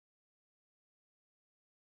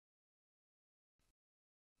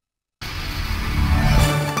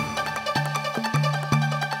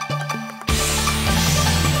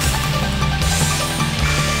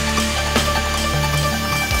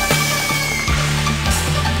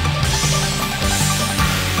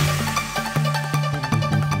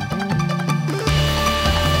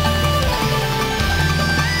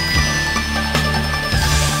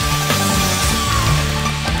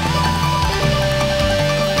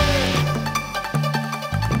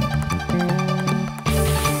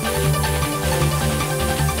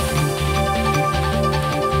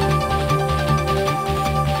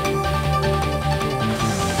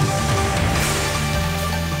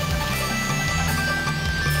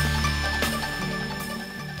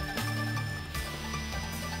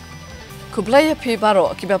Kublaya pi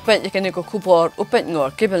baro ki bapet yakene ko kubor upet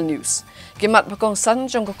ngor cable news. Kimat bakong san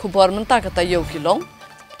jong ko kubor menta kata yo kilong.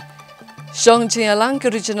 Shong jingalang ke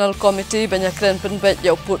regional committee banyak kren penbet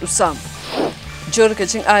yo put usam. Jur ke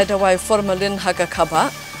jing ai dawai formalin haka khaba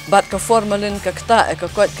bat ka formalin ka kta ka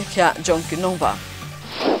kwat ka kya jong kinong ba.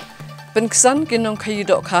 Penkesan kinong khayi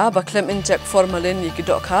dok kha ba klem inject formalin yiki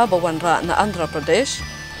dok kha ba wanra na Andhra Pradesh.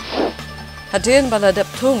 Hadin bala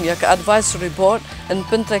deptung ya ka advisory board and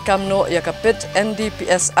pentre kamno ya ka pit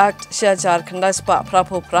NDPS Act syajar kendais pa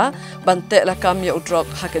prapopra bante la kam ya udrok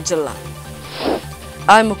haka jella.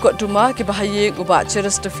 Ai mukot duma ki bahaye uba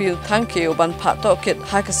Chesterfield thank you ban pato kit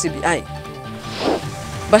haka CBI.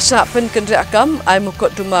 Basha pen kendri akam ai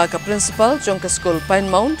mukot duma ka principal jong ka school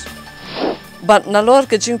Pine Mount. Ban nalor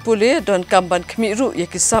ke jing pule don kamban kmiru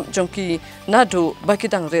ya ki sap jong ki nadu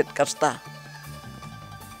bakidang red karta.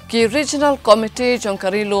 Ki regional committee jong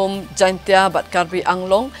karilum jantia bat karbi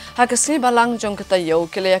anglong hakasi balang jong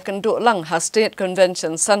katayo kilaya kenduk lang ha state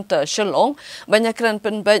convention center Shillong banyak ran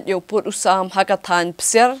penbet yo put usam hakathan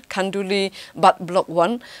psiar khanduli bat block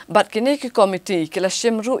 1 bat kini ki committee kila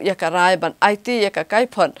shimru ya karai ban IT ya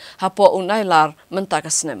kakai phot hapo unailar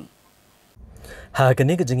mentakasnem ha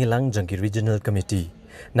kini ke jingilang jong ki regional committee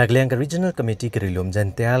Nagliang ke regional committee kerilum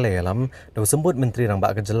jantia lelam do sembut menteri rang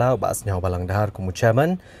bak kejelau bak senyaw balang dahar kumu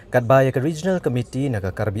chairman kat baya ke regional committee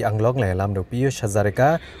naga karbi anglong lelam do Piyush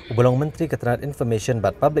Hazarika ubulong menteri keterangan information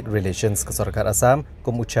bat public relations ke Sarkar Assam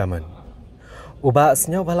kumu chairman uba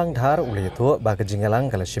senyaw balang dahar ule itu bak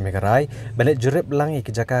kejingalang kala shimegarai balik jurip lang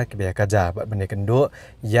iki jaka ke biaya kaja bat bane kenduk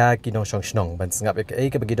ya kinong shong shnong ban sengap ke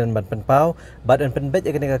ke bagidan ban penpau bat an penbet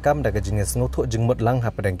ya kene kam daga jingas ngothuk jengmut lang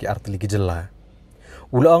hapadang ki artli gejela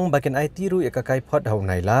Ulong bakin IT ru ya kakai pot hau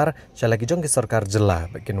nailar syalagi jong ki sarkar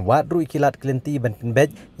jela bakin wat ru ikilat klenti ban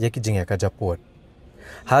penbet ya ki jingya ka japut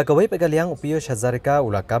ha kawai pegaliang Piyush Hazarika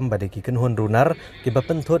ulakam badeki kenhun runar ki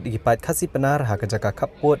bapenthot ikipat khasi penar ha kajaka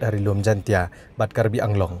kaput hari lum jantia bat karbi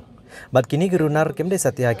anglong bat kini gerunar kemde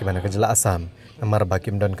satya ki bana kejela Assam namar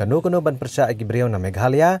bakim don kanu ban persya ki beriau na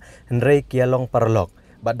Meghalaya hendrei kialong parlok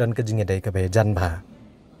bat don kejingya dai ka janba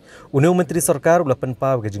Unu Menteri Sarkar ulah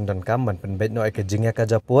penpau ke jingdan kam ban penbet no ke jingya ka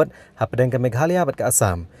japut hapdeng ke Meghalaya bat ke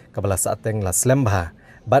Assam kabala saateng la slembha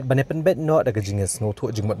bat bane penbet no da ke jingya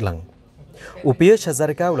snothu jingmot lang Piyush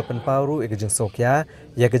Hazarika ulah penpau ru ke jing sokya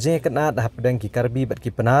ya ke jingya kenat hapdeng ki karbi bat ki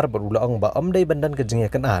penar berulaong ba omdai bandan ke jingya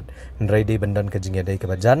kenat ndrai dei bandan ke jingya dei ke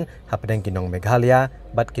bajan hapdeng kinong Meghalaya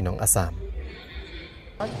bat kinong Assam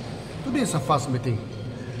Today is a first meeting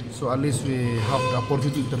so at least we have the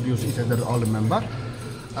opportunity to introduce each other all the members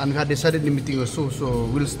and we had decided the meeting also, so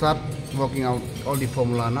we'll start working out all the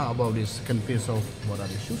formula now about this second phase of border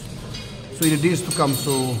issues. So in the days to come,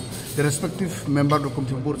 so the respective member of the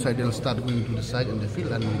committee board side will start going to the site and the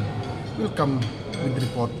field, and we'll come with the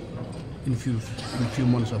report in few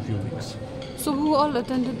months or few weeks. So who all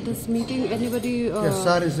attended this meeting? Anybody? Yes,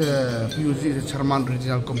 sir is a PUC, is a chairman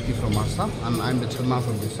regional committee from Assam, and I'm the chairman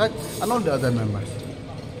from this side, and all the other members.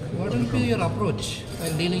 What will be your approach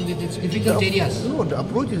while dealing with these difficult areas? No, the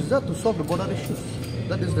approach is that to solve the border issues.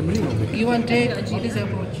 That is the meaning of it. Give and take, what is the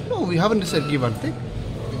approach? No, we haven't decided give and take.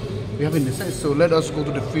 We haven't decided. So let us go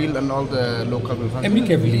to the field and all the local...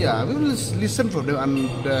 Amicably? Yeah, we will listen from them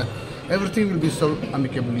and everything will be solved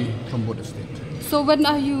amicably from border state. So when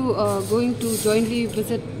are you going to jointly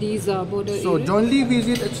visit these border areas? So jointly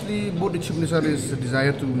visit, actually, both the chief minister is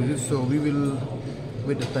desire to visit, so we will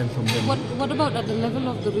wait the time from them. What about at the level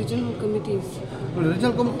of the regional committees? Well, the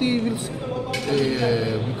regional committee will,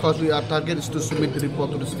 because our target is to submit the report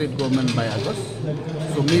to the state government by August.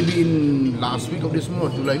 So maybe in last week of this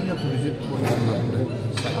month, July, we have to visit.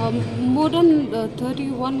 More than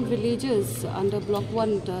 31 villages under Block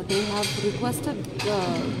 1, they have requested the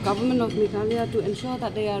government of Meghalaya to ensure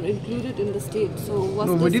that they are included in the state. So was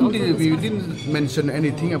no, this we didn't mention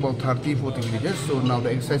anything about 30-40 villages, so now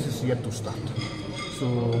the exercise is yet to start. So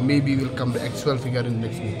maybe we'll come the actual figure in the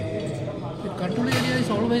next meeting. The Khanduli area is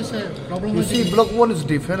always a problem. You see, Block 1 is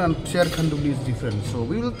different and Share Khanduli is different. So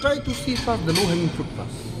we will try to see first the low-hanging fruit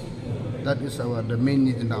first. That is the main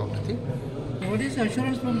need in our thing. What is the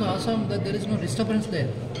assurance from the Assam that there is no disturbance there?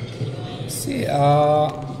 See,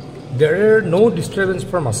 there are no disturbance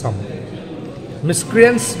from Assam.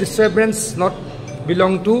 Miscreants disturbance not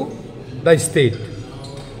belong to the state.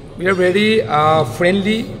 We are very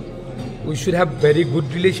friendly. We should have very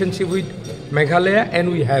good relationship with Meghalaya,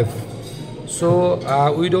 and we have. So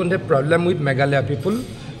we don't have problem with Meghalaya people.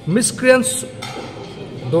 Miscreants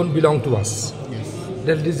don't belong to us. Yes.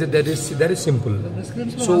 That is simple.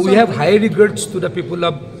 So we have high regards to the people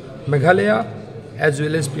of Meghalaya as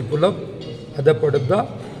well as people of other part of the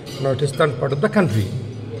northeastern part of the country.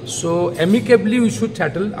 So amicably we should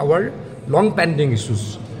settle our long pending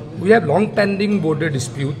issues. We have long pending border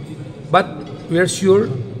dispute, but we are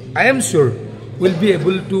sure, I am sure, we'll be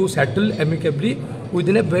able to settle amicably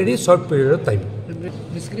within a very short period of time.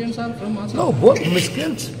 Miscreants are from Assam? No, both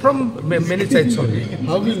miscreants from many sides only.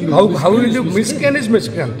 How will you, miscreant is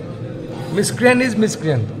miscreant. Miscreant is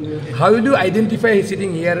miscreant. How will you identify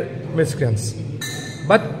sitting here miscreants?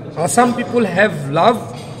 But Assam people have love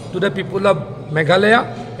to the people of Meghalaya,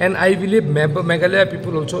 and I believe Meghalaya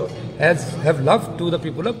people also have love to the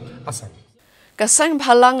people of Assam. Kasang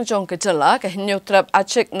Bhalang Jong Kajala, Kahinyotrap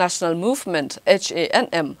Achek National Movement,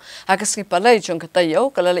 HANM, Hakaski Palay Jong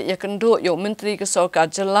Katayo, Kalali Yakando, Yo Mintri Kasorka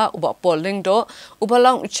Jala, Uba Polindo,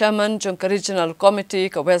 Ubalang Chairman Jong Regional Committee,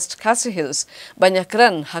 Ka West Khasi Hills,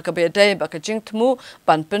 Banyakran, Hakabe Day, Bakajing Tmu,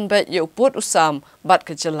 Ban Pinbet Yo Put Usam, Bat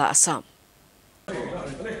Kajala Assam.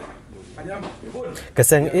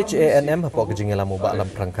 Kasang HANM hapok kejingalam ubak alam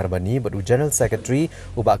perangkar bani badu General Secretary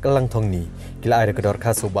ubak kelang thong ni kila ada kedor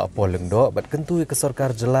khas ubak poleng do bat kentu ke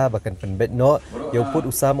sorkar jela bahkan penbet no yau put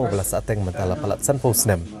usam ubala sateng mentala palat san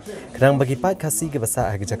posnem kenang bagi pat khasi ke basa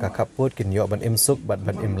agi jaka kaput kin yo ban imsuk bat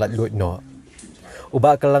ban imlat luit no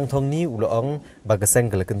ubak kelang thong ni ulong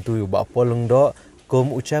bagaseng kala kentu ubak poleng do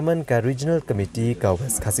Kum Chairman ka Regional Committee ka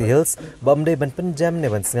West Khasi Hills bamde ban penjam ne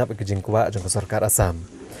ban singap ke jingkwa jong sorkar Assam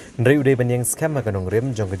Ndri uday banyang skam makanong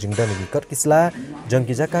rim jong kejingda nagi kot kisla jong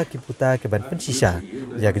kijaka kiputa ke ban pensisha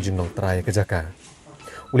ya kejingdong teraya kejaka.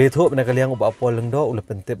 Ule thop nakaliang uba apol lengdo ule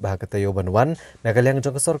pentip bah katayo banwan nakaliang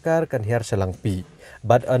jong kesorkar kan hiar shalang pi.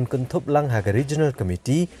 Bad an kuntup lang ha ke Regional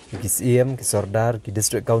Committee ki CM ki Sordar ki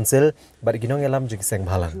District Council bad ginong elam jong kiseng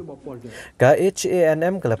bhalang. Ka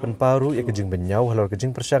HANM kalapan paru ya kejing benyau halor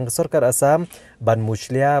kejing persang kesorkar Assam ban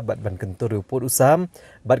muslia bad ban kentur uput usam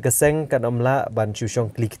bad keseng kan omla ban chusyong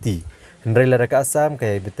klikti. Hendrai lara ka Assam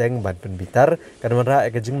kaya beteng ban penbitar kan menra ya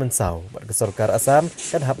kejing mensau bad kesorkar Assam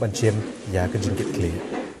kan hap ban chim ya kejing kit kli.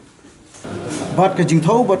 Bad kejing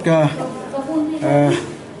thau bad ka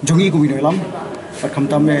jongi ku binoi lam bad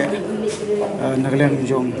khamtam me nagaleng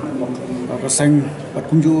jong keseng bad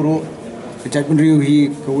kunjuro kejak penriu hi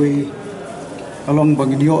kawai kalong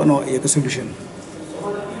bangin yo no ya ke solution.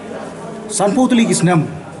 Sanpo tuli kisnam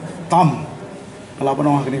tam kalapan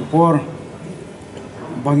orang kini por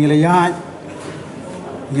bangilaya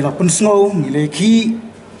ngila pensno ngile ki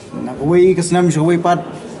nak kawai kisnam shawai pat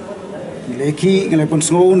ngile ki ngile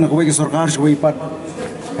pensno nak kawai ke sarkar shawai pat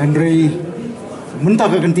Henry mentah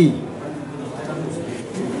ke ganti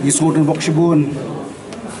yisodon bokshibun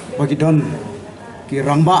bagi don ki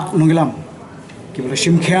rangba nungilam ki bala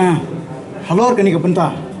shimkha halor kani ke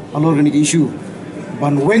benta halor kani ke issue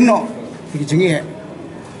ban wengno ki jengi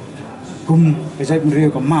kum kejai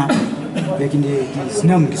penriu ke ma lekin di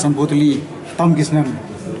snam ki san botoli tam ki snam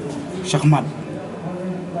shakmat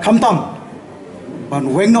khamtam ban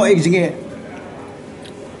wengno ek jengi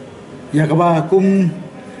ya kaba kum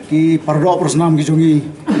ki pardo prosnam ki jongi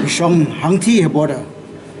shong hangthi he boda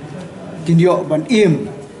kinyo ban im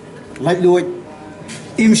lai luit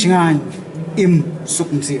im singan im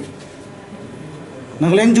sukum sir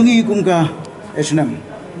nagleng jungi kum ka snam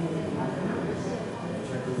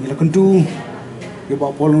nila kuntu yo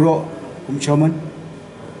ba polong ro kum chairman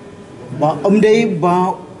ba amdei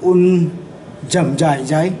ba un jam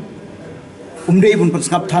jai umdei pun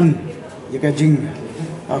pensngap than ya ka jing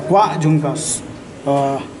kwa jung ka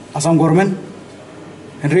Assam government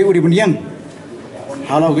Henry udi bunyang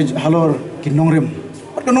halor kinongrim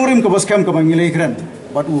pat kinongrim ka baskam ka bangilai kran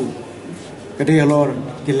batu kade halor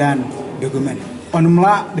kilan dokumen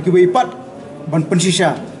panumla dikibai pat ban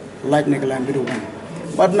pensisa like ne kalan bidukan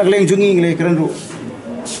pat nagleng jungi nglai kran ru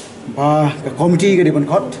ba ka committee ka di ban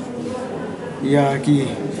khot ya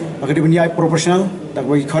ki agadi bunyai professional tak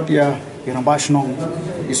bagi khot ya yang basnong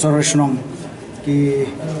isorasnong ki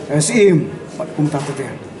SM pat kum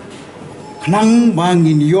tatete khnang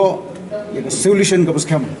bangin yo ya solution ka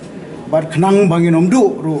baskam bat khnang bangin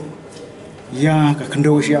omdu ru ya ka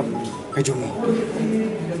khando siap ka jungi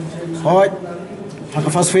hot ha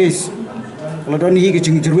first phase kalau don hi ke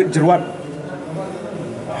jing jerwat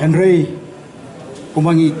Henry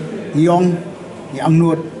kumangi niong ni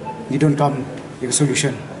angnut ni don kam ya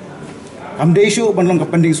solution kam de issue banlong ka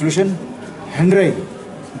pending solution Henry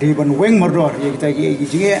de ban weng mordor ya kita ki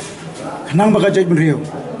jinge khnang baga jaj benriu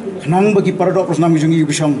khnang bagi paradok prosnam jungi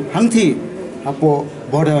bisong hangthi apo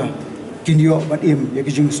border kinyo bat im ya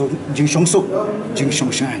ki jing songsuk jing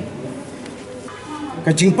songshan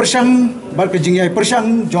ka jing persang bar ka jing yai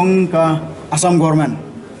persang jong ka Assam government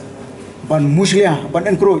ban muslia ban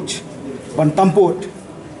encroach ban tamput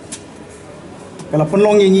kala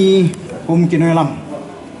penlong ini kum kinolam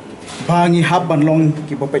bangi haban long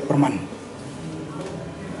ki bopet perman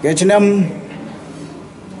ke chenam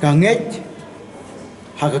ka nget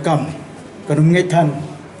ha ka kam ka num nget than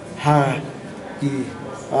ha ki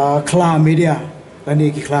kla media lani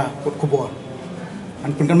ki kla pot kubor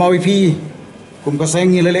an pun kan mawi pi kum ka seng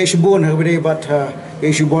ni lele shibon ha bede bat ke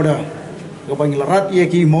shiboda ka bang larat ye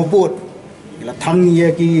ki mopot ila thang ye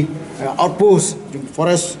ki outpost jung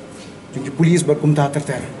forest jung police bat kum ta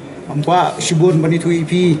ter amba shibon bani thu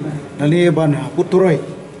ip nale ban puturoi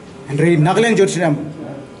andre nagleng jot sinam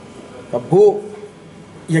kabu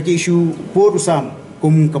ya ki issue por usam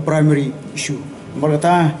kum ka primary issue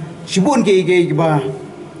marata shibon ke ba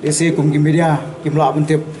dese kum ki media kimla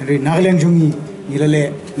bantep andre nagleng jungi nilale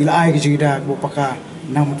nila ai ki jida bo paka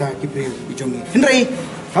namuta ki pre jungi andre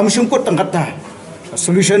kam sungkut tangkata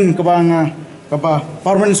solution ka ba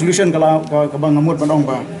permanent solution kala ka ba ngamut banong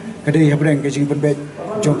ba kadai habreng ke jing penbet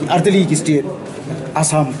jong arteli ki state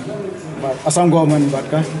Assam government bat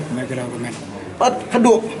ka Meghalaya government bat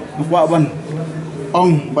kadu wa ban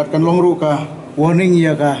ong bat kan longru ka warning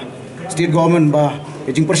ya ka state government ba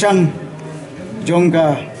ke jing persang jong ka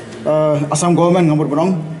Assam government ngamur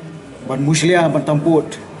banong ban muslia ban tamput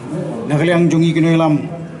nagaliang jongi kinoilam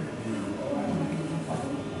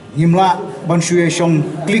nimla ban shuye shong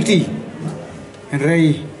klikti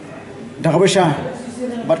henrei dakabesha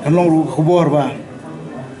bat kan longru khubor ba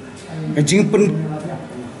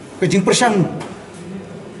kejing persang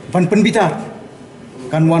ban penbitar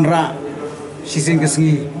kan wanra sising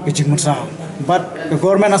kesengi kejing mensa bat ke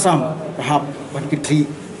government Assam tahap ban kitri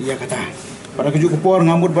ia kata pada kejuk kupor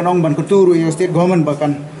ngamut banong ban kuturu ya state government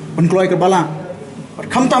bahkan penkeloi ke bala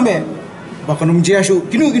bat kham tambe bahkan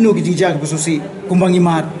umjiasu kinu kejing jag besusi kumbang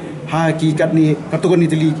imat ha ki kat ni katukan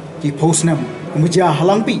ni teli ki posnam umjia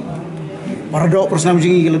halangpi para dok persnam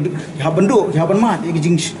jingi ha bendu ha ban mat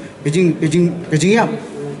kejing yap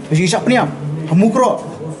kejing sap niam hamukro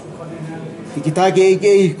kita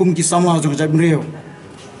ke kum ki samla jong jab nreo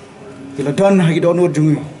kila dan ha ki donor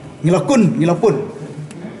jung ngilapun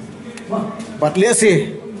bat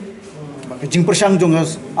lese kejing persang jong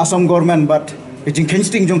Assam government bat kejing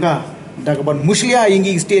kensting jong ka dagaban muslia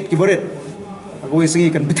ingi state ki boret aku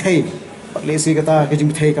sengi kan bithai bat lese kata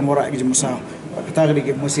kejing bithai kan ora kejing musa kata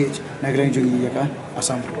ke message nagrang jung ya ka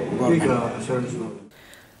Assam government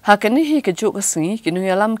Hakani hi ke juk sengi kinu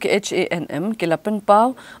yalam ke HANM ke lapen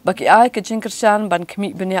pau baki ai ke jingkersan ban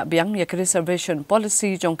khmi benya biang ya reservation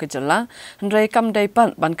policy jong ke jala ndrai kam dai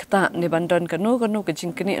pan ban khata ne bandon kanu ke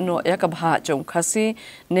jingkini no ya ka bha jong khasi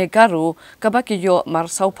ne garu ka baki yo mar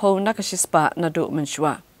saupho na ka shispa na do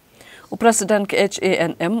menshwa Upresiden ke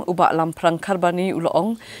HANM ubak lam prang karbani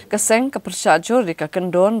ulong keseng ke persajur di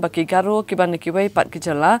kendon bagi garo kiban kiwai pat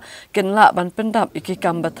kejala kenla ban pendap iki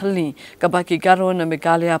kam bathali ke bagi garo na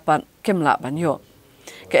Meghalaya pat kemla ban yo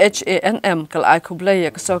ke HANM kal ai khublai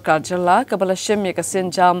ya sarkar jala ke bala shem ya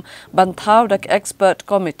senjam ban thau dak expert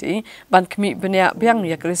committee ban khmi benya biang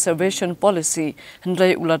ya reservation policy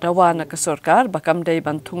hendrai uladawa na ke sarkar bakam dai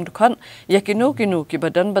ban thung dukhan yakino kinu ki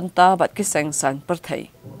badan banta bat kiseng san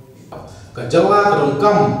perthai Kajala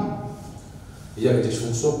kerongkam yang jadi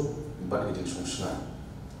sungsuk, ban jadi sungsna.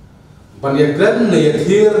 Ban yang keren, yang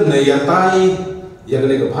thir, yang tai, yang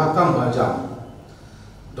lagi bahakam bajam,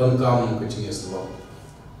 dongkam kecingnya sebab.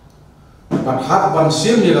 Ban hat ban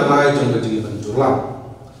sim yang rai jong kecingnya benjulang.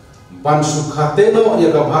 Ban sukhateno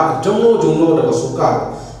yang bah jonglo dalam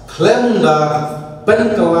sukar. Klaim dah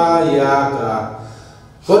penkala ya ka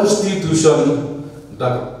constitution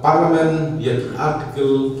dak parlimen yang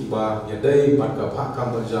artikel kiba yadai barka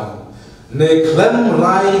bahakam berjam ne klaim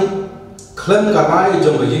ka rai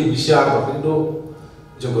jong bagi bisyar bakindo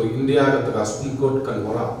jong bagi India ka tegas pungkot kan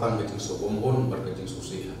ora tang ke sobom on barka jing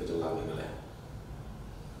susi ke jalan ni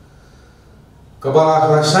ka ba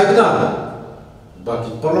rasaida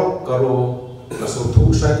bagi polok karo nasutu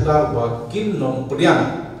saida bakin nom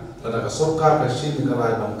priang ada ka sarkar ka sin ka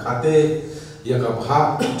rai bang khate ya ka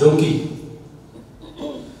bha jongki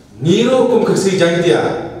Niro kum kersi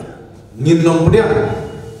jantia, ngin nom pediang,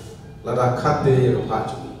 lada khate yang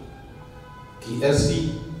baju,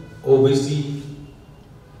 KSC, OBC,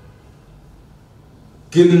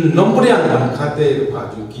 kin nom pediang ban khate yang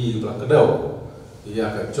baju ki belah kedau,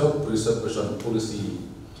 ia ka job preservation policy,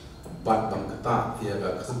 bat bang kata, ia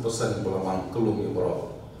ka kesempasan belamang kelung yang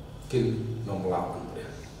bro, kin nom lapan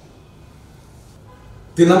pediang.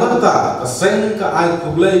 Tinama kata, keseng ka ai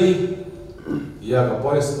kublai. Ya ka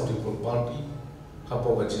Boys Political Party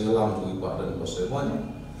kapo ka jingalam ju iba dan boseman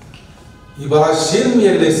ibara sim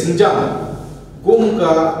ye le sinjam kum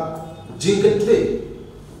ka jingketle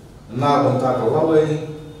na banta ka lawai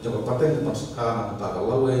jo ka paten ka suka na banta ka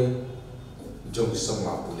lawai jong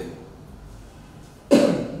sama boleh.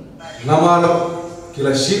 Nama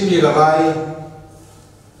kila sim ye galai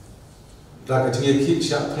dah kecil kit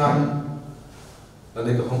siap ngam dan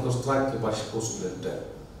mereka Hong strike ke bas kos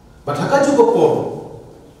benda. Bathaka juga por.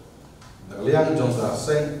 Nagliang jong ka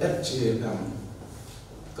sen FCM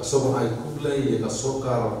kasoba ai kublai ka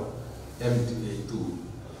sokar MTA tu.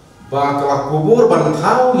 Ba kala kubur ban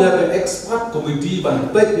thau ya ke expert committee ban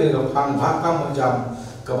pek ke phang bhakam macam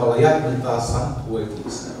kabalayat minta sampai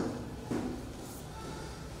tulis.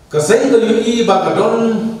 Kasih kali ba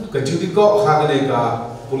kadon kejindiko hagane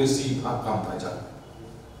ka polisi bhakam pajak.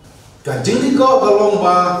 Kejindiko kalong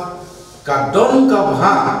ba kadon ka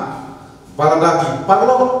bha baladaki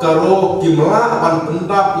parlok karo kimla ban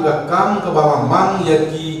pendap ika kam kabalamang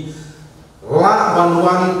yaki la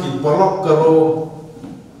banwan ki parlok karo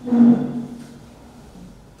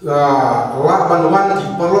la banwan ki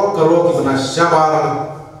parlok karo ki bana syabar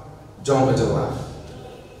jong kejela.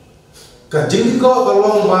 Kajing ko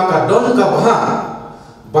kalong ba kadon ka bha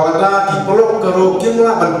balada ki parlok karo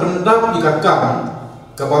kimla ban pendap ika kam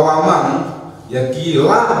kabalamang yaki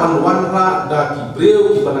la banwan ra da ki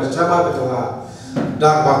breu ki bana syabar kejela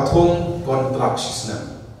da bathong kontrak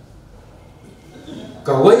sisna.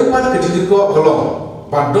 Kawai pat kajing ko kalong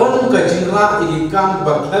badon ka jingra ikam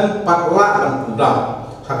bakhan patla ban pundam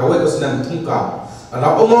hakawai ko senam tungkam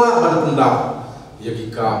ada omla ban pundam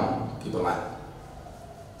yakikam kibalan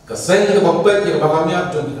kaseng ke babek ke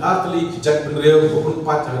bagamya jong atli kijak penreu bukun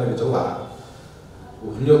pat jangan kejela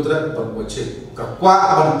unyo tret berboce ka kwa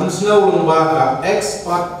ban pensngau lomba ka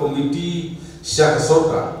expert committee syak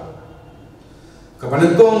sorka ka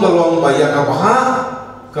panengkong galong baya ka baha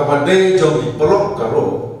ka bade jong dipelok karo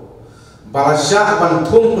balasya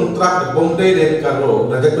bantung kontrak bomde de karo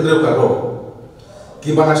dagat pendeu karo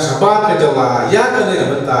kibana sabar ke jala ya kane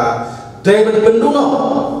benta dai ben penduno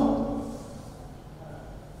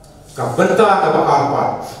ka benta ka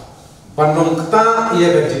arpa panong kta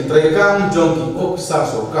ia ga jintrekam jong ki ofisa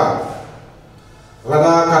soka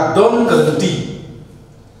lana ka don kalenti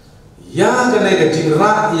ya kane ga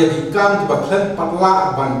jinra ia ki kam baklan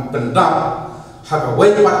patla ban pendam haka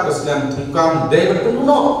wai pat kesnam tungkam dai ben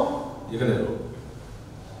penduno ikan itu,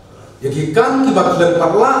 yaki kan kibat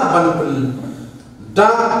lempar lah ban pen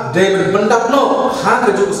dak dai pendap no ha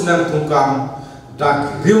kejuk senang tungkam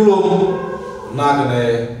dak riulum na kene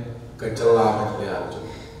kecela ya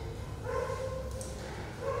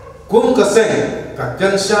kum kaseng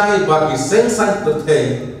kakkan syai bagi seng sang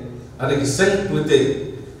tertei ada kiseng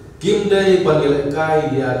politik kim dai panil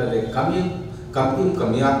kai ya dai kami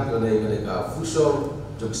kamiat dai ka fusor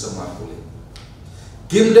jog sama kulit.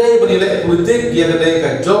 Kim day penilai politik dia kedai ka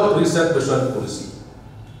job riset persoalan polisi.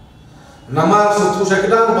 Nama suatu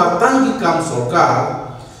sekedar batang di kam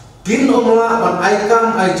sorkar, kin omla ban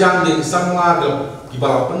aikam ajam di samla di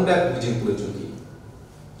bala pendak di jing politik.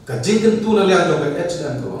 Kajing kentu nalian joget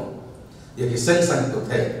dan tuang. Ya kiseng sang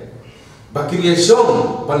kotai. Bakin ya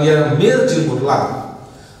syong ban ya mir jing mutlang.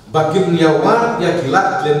 Bakin ya wat ya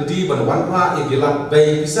kilat klendi ban wanra ya kilat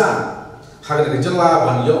bay bisa. Harga kejela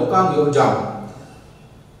ban yokam yojam.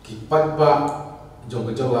 Kipat ba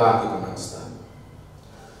jong kejela ki panasta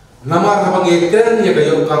nama habang yeken ya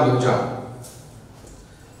kayo kam yoja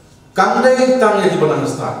kamdai tang ya ki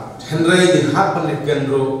panasta henre di hat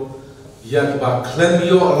panekendro ya ba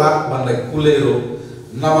klemio lak bandai kulero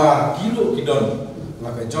nama kilo kidon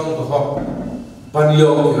laka jong ko hop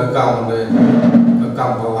panyo ka kam de ka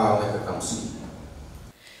kam bala ka kam si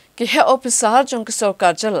Ki he ofisar jong ke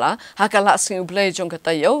sorkar jela hakala sing ublai jong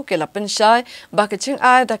katayo ke la pensyai ba ke ching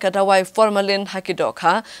ai da ka dawai formalin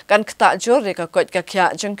hakidokha kan kta jor re ka kot ka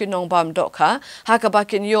khya jong ki nong bam dokha ha ka ba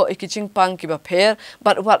kin yo ikiching pang ki ba pher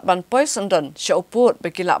bat wat ban poison don shoput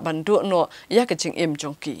be ki la ban du no ya ke ching im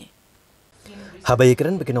jong ki Habai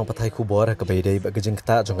keren bekinong patai kubor ka baydai ba gejing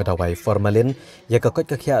kta jong ka dawai formalin ya ka kot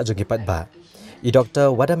ka khya jong ki pat ba I Dr.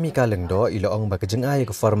 Wadamika Lengdo iloong ba gejing ai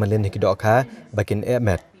ka formalin hikidokha bakin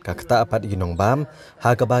emet ka kta apat ginong bam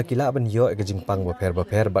ha ka ba kila ban yo ka jingpang ba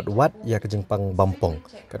pher bat wat ya ka jingpang bampong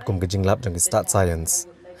kat kum gejing lab jong start science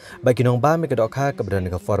ba ginong bam ka dokha ka bran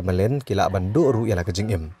ka formalin kila ban du ru ya la ka jing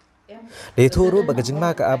im de thuru ba gejing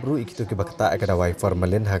ma ka abru ikitu ki ba kta ka dawai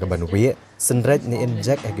formalin ha ka ban wi senraj ni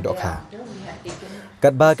inject ki dokha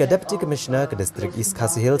kat ba ka deputy commissioner ke district East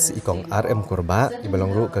Khasi Hills ikong RM Kurba ibalong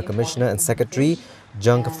ru ka commissioner and secretary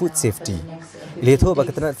jong ka food safety Letho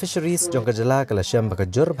bakatanat fisheries jong kajala kalasyam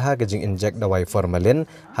bakajur bha gajing inject dawai formalin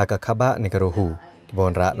haka khaba ni karuhu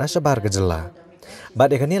kibon ra na sabar kajala bad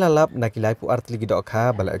ekani lalap nakilai pu artli gidokha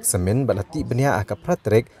bala examine bala ti benia aka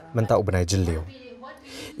pratrik menta ubnai jilio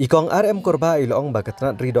Ikong RM korba ilong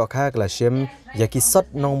bakatnat ridok kha klasyem yaki sot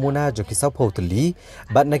nong muna jo kisau potli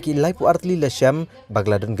bat naki laipu artli lasyam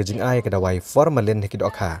bagladon gejing ai kadawai formalin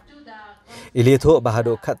hikidok kha. Ilitho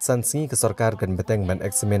bahado khat sansi ke sarkar kan beteng ban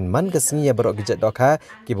eksamen man kesingi ya barok gejat dokha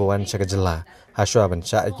ki bawan syakajela. Haswa ban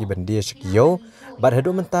sya ki bandia syakiyo bat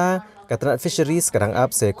hadu menta katnat fisheries kadang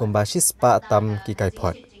ap se kumbashi spa tam ki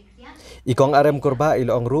kaipot. Ikong RM korba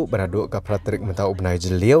ilong ru banaduk ka Tarik menta ubnai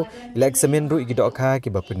jeliau ila eksamen ru igidok kha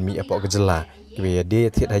ki bapun mi apok gejela. Kiwe de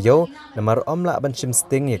thit hayo namar omla ban sim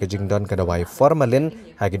sting ya kejing don kadawai formalin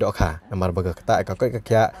ha gidok kha namar baga kata ka koi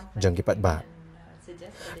kakya jang ki patba.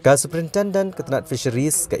 Ka Superintendent Ketenat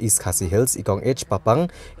Fisheries ke East Khasi Hills Ikong H Papang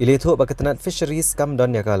ilitho ba Ketenat Fisheries kam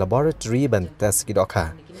don ya ka laboratory ban test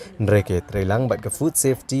kidokha. Nreke trelang bat ke Food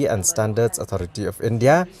Safety and Standards Authority of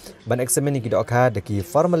India ban eksamen kidokha deki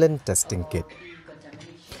formalin testing kit.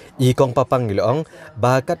 Ikong Papang ilong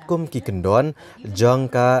bakat kum ki kendon jong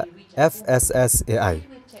ka FSSAI.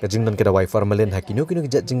 Kajing don kedawai formalin hakinu kinu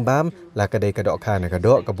jat jingbam la kadai kadokha na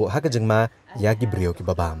kadok kabu ha kajingma ya ki brio ki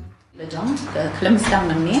babam. Lejong ke kelem sedang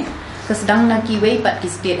nang ni ke sedang nak kiwei pat ki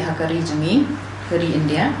state hakari jemi kari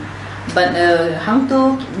India but hang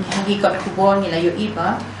tu hagi kot kubor ni la yo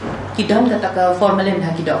iba ki don kata ke formalin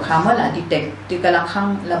hagi dok khamal la detect ti kala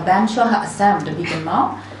khang la ban sho ha assam de bikin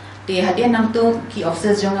mau ti hadian nang tu ki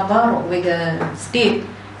officers jong aba ro we state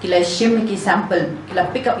ki la shim ki sample ki la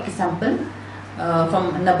pick up ki sample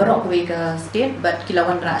from nabarok we state but ki la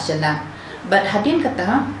wan ra shala but hadian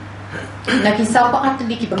kata naki sapa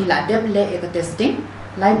atli ki bangla deble ek testing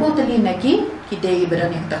laibo tali naki ki dei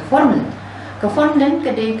berani ta formula ka formula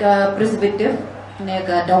ka dei ka preservative ne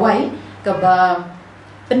ka dawai ka ba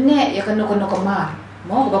penne ya kanu kamar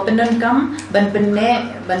mo ba pennen kam ban penne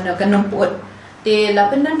ban kanong puot te la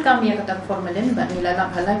pennen kam ya kata formula ban nila la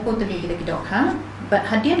halai po tali ki dok ha ba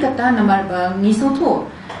hadian kata namar ba ngisu tu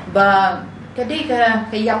ba ka dei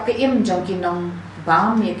ka yap ka im jong ki nong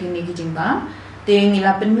bam ya ki ni ki jing bam Ting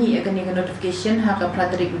nila penmi akan ni notification ha ka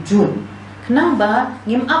Tarik Jun. Kenapa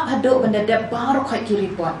ngim up haduk benda dep baru kai ki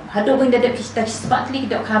report. Haduk benda dep kita sepatli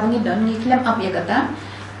dok ka bangi don ni claim up ya kata.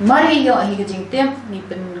 Mari yo hi ke jing tem ni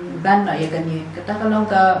pen ban ya kan ni. Kata kalau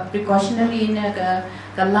ka precautionary ni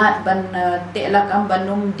ka lat ban te la kam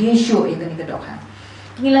banum di show ya kan ni dok ha.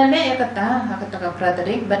 Nila le ya kata ha kata ka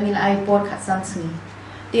Tarik ban nila ai port khat san sni.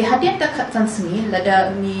 Ti hadiat ta khat san sni lada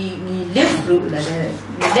ni live through lada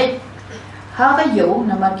ni le ha yo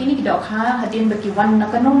nama kini kidok ha hadin baki wan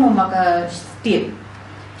nakanong maka state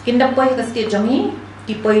kinda poi ka state jangi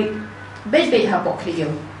ki poi be ha pok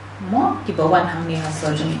kliyo mo ki bawan hang ni ha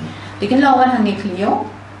so jangi dikin lawan hang ni kliyo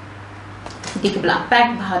dik black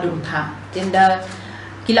pack bahadum tha tinda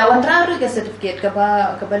kilawan raru ke certificate ka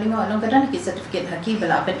ba lima long kadan ki certificate haki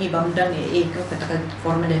bala pen ibam dan e ko kata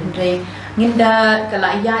formalin re nginda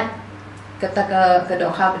kalayat kata ke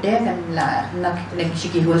dok ha bede kan la nak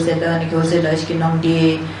shiki wholesaler shiki nong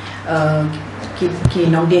de ki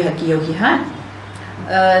nong de haki yo ki ha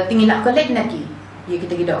tingin nak collect naki ye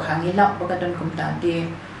kita ki dok ha ngilak bakadon kumta de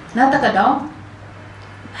na ta ka dong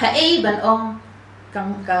ha e ban ong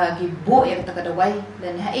kang ka ki bo ye kata ka dawai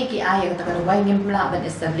dan ha e ki a ye kata ka dawai ngim pula ban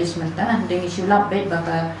establishment ta ding isulap bet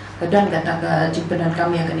baka kadon kata ka jimpenan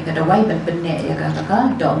kami akan ka dawai ban penne ye kata ka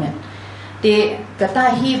domen te kata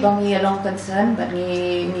hi bang ye long concern but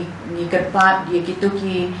ni kerpat dia gitu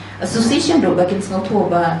ki association do bakin snotho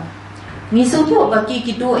ba ni snotho ba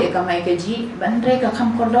ki do e kamai kaji ban re ka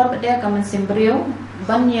kham kordor pada ka man simbreu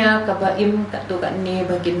ban ya ka ba im ka to ka ne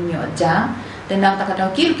bakin nyo ja dan nak ta ka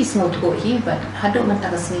ki snotho hi but hadu man ta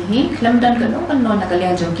ka sni klam dan ka no kan no na ka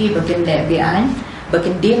liang jong ki bakin le bi an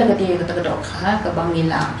bakin de la ka de ka ta ka do kha ka bang ni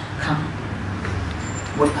la kham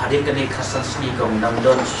một hari cái này khá sẵn sàng cùng nằm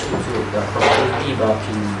đơn sử dụng được property và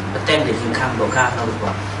phim tên để phim khang đồ khác nào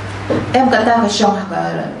được em kata ka shong ha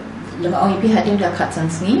lama ong ipi hadin da khat sẵn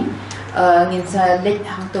sàng ngin sa let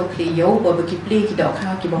hang to kliyo bo be ki pli ki dok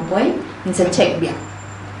ha ki bom poi ngin sa check bia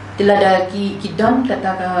tilada ki don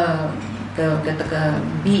kata ka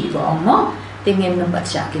bi bo ong mo tengin numbat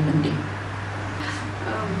sya ki mending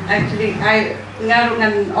actually I ngaru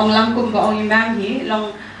ngan ong langkum ba ong imam hi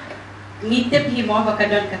long ngitip hi mo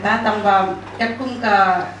bakadon kata tamba kapung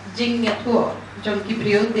ka jing ya tu jom ki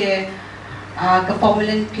brio de ka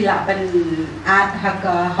formalin pila ban at ha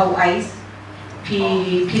ka how ice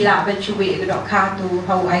pila ban chuwe ka dok ka tu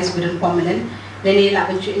how ice with formalin then la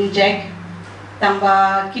ban chu inject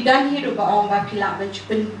tamba kidan hi ro ba ong ba pila ban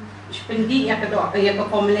chupen di ya ka dok ya ka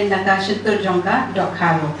formalin na ka shintur jong ka dok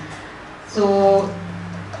ka ro so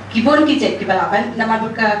kibon ki jet ki balaban nama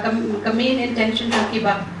ka main intention jong ki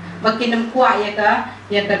ba makin kuat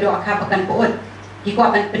ya ka doa ka pakan poot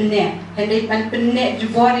Kiko ban penne, hendak ban penne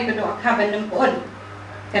jubari ke doa kaban nempon,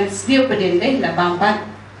 kan setiap pada deh lah bangpat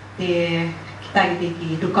de kita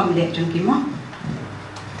ki dukam lek jengki mo.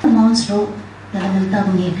 Monstro dalam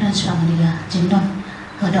mentang ni kan suami dia jendon,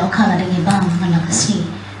 ke doa kaban dengan bang mana kasih,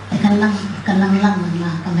 kan lang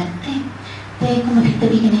lah kamet te kuma kita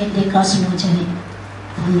bikin dia carcinogenic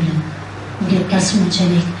formula, dia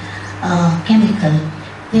carcinogenic chemical,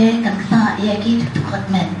 dia kan kita ya kita tukar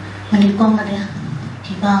met, menikung ada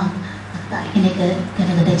bang, ini ke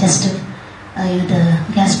digestive, the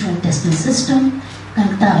gastrointestinal system,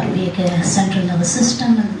 kan kita ada ke central nervous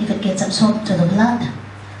system, and if it gets absorbed to the blood,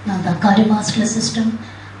 now the cardiovascular system,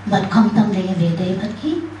 but komtam lagi beda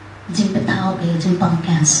bagi jim petau ke jim pang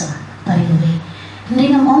cancer, tadi lewe.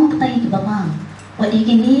 Ini ngam on petai ke babang, buat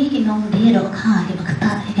ini kinong dia dokha, ke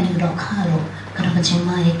bakta, ikan dokha lo, kerana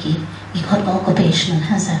jima ki ikut occupational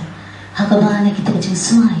hazard, hakaban kita jing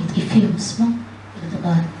smile, ki fumes mo.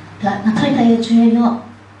 Nak try tayo cuy yo,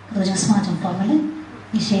 kalau jangan semacam formula,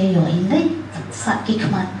 ni saya yo ini sakit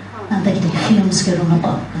kemat, nanti kita film sekarang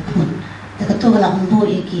apa, kemun. Dekat tu kalau umur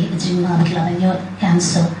iki, jima berkelaban yo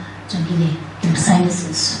cancer, jangan gini,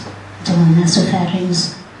 sinuses, jangan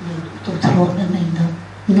nasopharynx, tu throat dan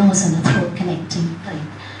the nose and the throat connecting, right?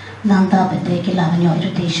 Nanti pada kelaban yo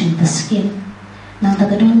irritation the skin, nanti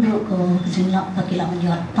kadang bro ko jingla berkelaban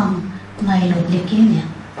yo pang myeloid leukemia,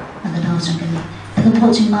 nanti dah macam ni.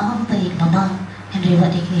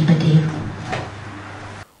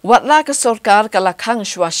 Watla ke sorkar kala khang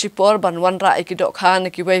shwa shipor ban wanra ikidok khan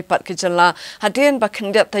ki wei pat ki jala hadien ba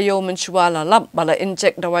khndet tayo menchuala lab bala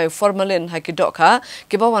inject dawai formalin hakidok kha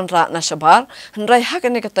ki ba wanra na shabar hnrai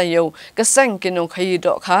hakane ka tayo ka sang kinong khai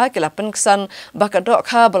dok kha kila penksan ba ka dok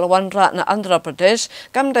kha bala wanra na Andhra Pradesh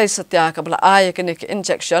kam dai satya ka bala ay kene ki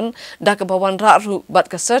injection da ka ba wanra ru bat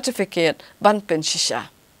ka certificate ban pen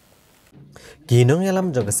shisha Kinong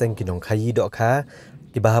yalam jangka seng kinong kayi dok ka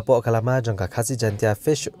Ibahapo kalama jangka kasi jantia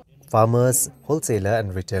Fish Farmers Wholesaler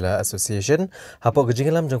and Retailer Association hapo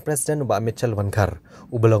gejingalam jang President Uba Mitchell Wankar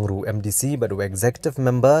ubalong ru MDC badu Executive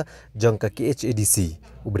Member jangka KHADC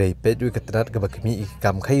ubrai pedu ketenat gabakmi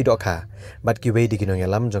ikam kayi dok ka bat kiwei di kinong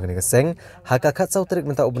yalam jangka ni seng hakakat sau Tarik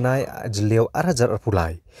minta ubnai jeliau arhajar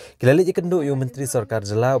arpulai kilali ikendo yu Menteri Sarkar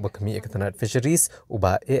Jela ubakmi ketenat Fisheries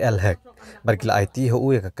uba AL Hek Barkila IT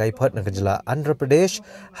hu ya kakai pot nang kejela Andhra Pradesh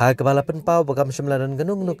ha kepala penpau bagam semlanan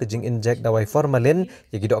genung nu kejing injek dawai formalin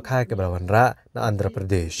ya gidok ha ke balawan ra na Andhra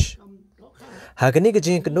Pradesh. Ha kini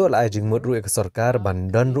kejing kendo la jing mudru ke sarkar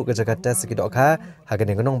bandan ru ke Jakarta sekidok ha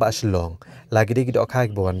kini genung ba Shillong lagi di gidok ha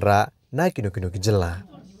ke balawan ra na kinu kejela.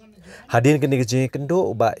 Hadin kini kejing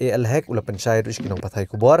kendo uba AL Hek ula pensyai rush kinong pathai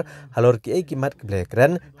kubor halor ki kimat ke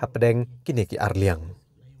blekren ha pedeng kini ki Arliang.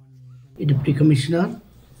 Deputy Commissioner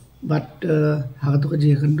but hak tu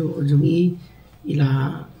kerja kendo ujungi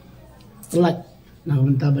ila telat nak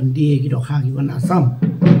minta bandi kita hak iban Assam.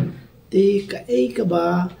 Te ka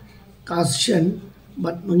ba caution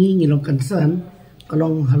but mengingi lo concern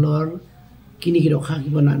kalong halor kini kita hak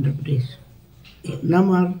iban Andhra Pradesh.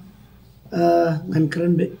 Namar ngan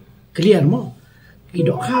keren clear mo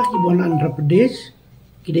kita hak iban Andhra Pradesh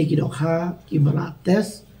kita hak iban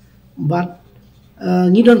test but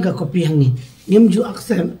ngidon ka kopi hangi ngimju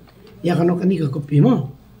accept ya kano kani ka kopi mo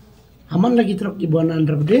haman lagi trok di buana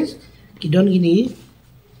Andhra Pradesh kidon gini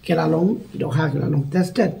kelalong kidok ha kelalong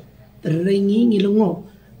tested terrengi ngilongo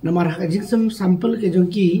namar ha jiksam sample ke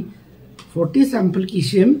jongki 40 sample ki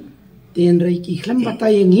shim ten rei ki khlam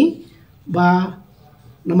batayengi ba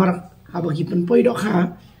namar ha bagi penpoi dok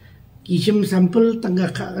ha ki shim sample tangga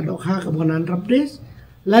ka dok ha ka buana Andhra Pradesh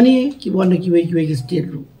lani ki buana ki wei ki state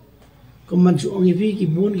ru kuman su ongi fi ki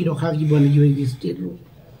bun ki dok ha ki buana ki wei ki state ru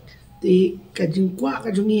ti kajing kwa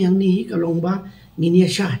kajungi yang ni kalong ba ngini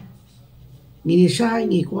syai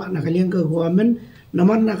ngi kwa nakaliang ke government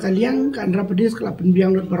naman nakaliang ka Andhra Pradesh kala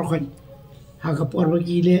penbiang dot barokhan ha ka por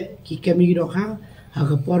bagi le ki kemi dok ha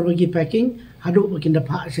ka por bagi packing hadu bagi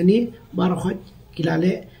dapha sini barokhan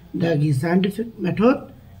kilale dagi scientific method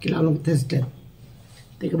kilalong tested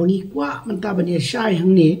te ka bangi kwa menta bani syai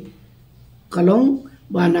hang ni kalong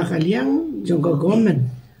ba nakaliang jong government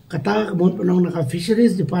kata kebun penong nak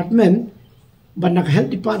fisheries department, ban nak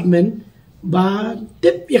health department, ba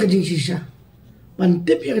tip ya kajing sisa, ban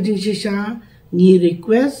tip ya kajing sisa ni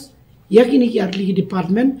request ya kini ki atli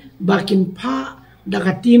department bakin pa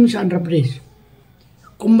daga team sa Andhra Pradesh,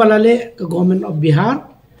 kumbalale ke government of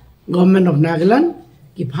Bihar, government of Nagaland,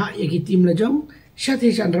 ki pa ya ki team lajong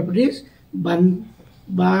syati sa Andhra Pradesh ban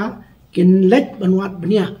ba kin let banwat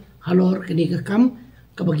bnia halor kini ke kam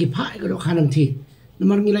kabagi pa ke dok hanang ti.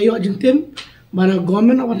 Nomor ngilayo jengtim mana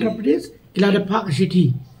government of Andhra Pradesh kila ada pak city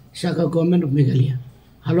Shaka government of Meghalaya.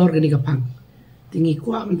 Halor gani kapang. Tingi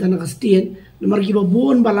kuat mentana kastien. Nomor giba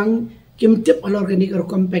buon balang kim tip halor gani karo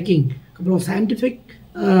compacking. Kabrong scientific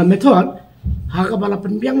method. Haka bala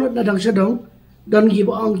penbiang lot nadang syadong. Don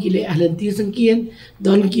giba ong kile ahlen tisengkien.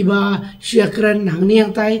 Don giba syakran hangni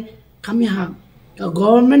yang tay. Kami hak. Ka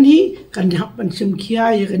government hi kan hak pan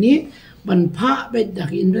semkia ya kani. Ban pak bet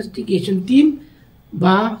dari investigation team.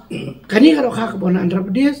 Ba kani karo hak bona Andhra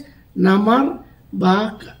Pradesh. Namar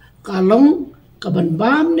ba kalong kaban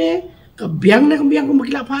bam ne kabiang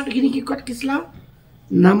kumukila pa kini kikot kisla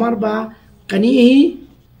namar ba kani hi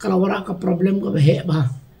kalawara ka problem ka bahe ba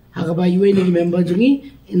haga ba yuwe ni member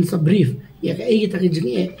jungi in sa brief ya ka igi taki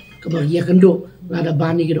jungi ka ba ya kando lada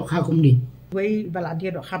bani ki dok hakum ni wei bala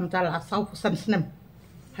dia dok hamtal asau pusan snem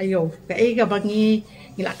hayo ka igi bangi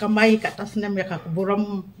ngila kamai ka tas snem ya ka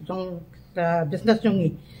buram jong business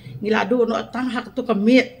jungi ngila du no tang hak tu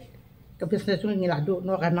kamit ka business jungi ngila du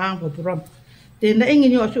no kanang buram Tenda ingin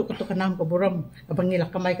yo asuk to kanam ko borom abangila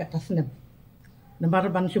kamay ka tasnem. Namar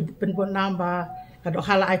ban su penpon namba kado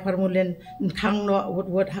hala ai formulen khang no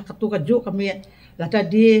wot hakatu ka ju kami lata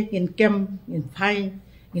di in kem in fine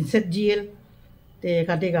in set jail te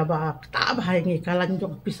kade ga ba ta ba ngi kalan jo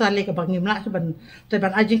pisale ka bangi mla ban te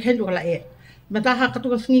ban ajing khen jo kala e. Mata hakatu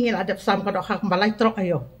ka singin adap sam kado hak balai trok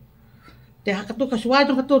ayo. Te hakatu ka suwa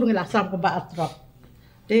jo katu ngila sam ko ba atrok.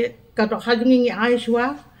 Te kado hajungi ai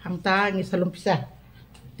suwa hamta ngi salum pisah.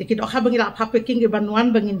 Tiki dok ha bangi la papeking ge banuan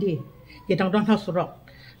bangindi. Ge dang don hasurok.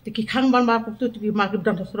 Tiki khang ban ba tu tiki magib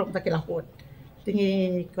don hasurok ta ke lapot.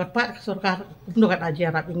 Tingi korpat sorkar kumno kan aja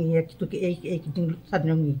rap ngi tu ki e ding san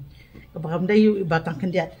ngi. Ka bagam dai batang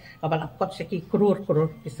kendiat ka bala kot seki krur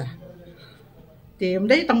pisah. Te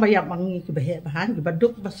mdai tang bayak mangi ki behe bahan ki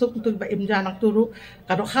baduk basuk tu ba imja nak turu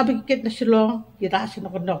ka dok ha bi ket na silong ki da sin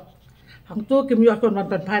kondok. Hang tu kim yo kon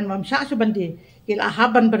ban pan mam sha su bandi kila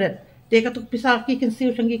haban berat te katuk pisah ki kin siu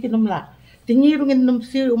sangi kin numla tingi rungin num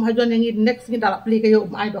siu hajon yang next ngi dalap pli kayo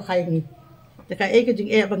ai do khai ngi te ka e ke jing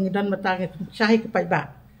e bang dan mata ngi shahi ke pai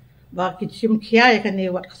ba ki sim khia e kan ni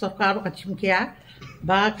wat sarkar ka sim khia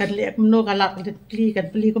ba kan le mno galak pli kan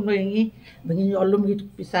pli kom no ngi bangin yo lum gi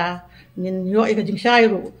pisah ngin yo e ka jing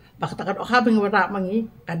shairu ba ka ta ha bang wara mangi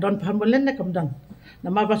ka don phan bolen na kam don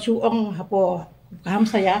nama ba su ong hapo kaham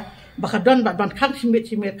saya bakadon ban khang simit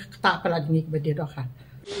ta pala jingi be de do kha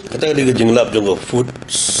kata dia jenglap jong food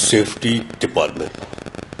safety department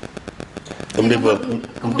kemudian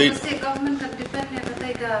government kan depend ya kata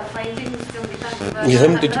ka findings jong kita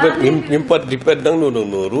ngam depend ngimpat depend dang no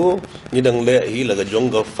ngidang le hi laga jong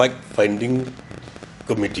ga fact finding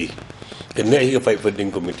committee kena hi fact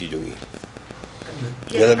finding committee jongi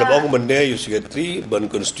yang ada bang benda you secretary ban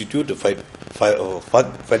constitute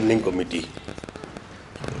fact finding committee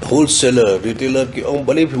wholesaler retailer ki ong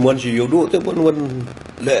bali phimuan si yodu te pon wan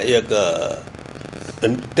le ya ka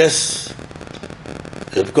test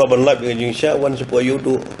ko ban lab ngin sha wan supaya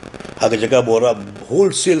yodu haga jaga bora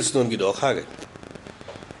wholesale non ki do kha ke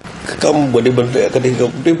kam bali ban le ka ding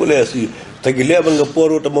ko te boleh si tagi le ban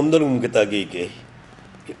ngaporo tamam don kita ge ke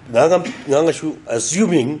nganga su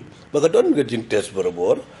assuming baka don ke jin test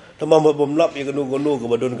berabor tamam bom lab ya ganu ko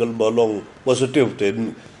badon kal balong positive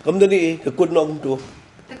ten kam dani ke kut nok tu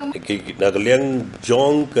kita kalian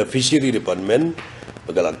jong ke fishery department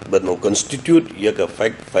bagalak bano constitute ya ke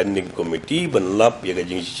fact finding committee ban lap ya ke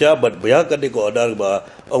jingsha bat baya ka de ko adar ba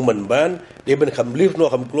ong man ban de ban kham live no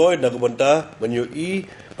kham kloy na ko banta ban yu i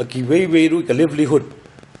baki wei ru ka livelihood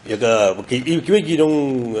ya ka baki i ki gi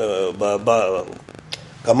dong ba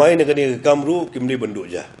kamai na ka ni kamru kimli bandu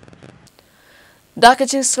ja Da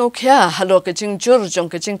kajing skokya halo kajing jur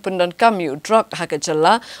jong kajing pendan kami drug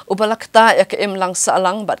hakajala ubalakta ya ke imlang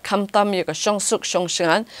salang bat kamtam ya ke syongsuk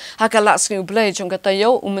syongshan hakala sing ublai jong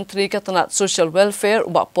katayo menteri katanat social welfare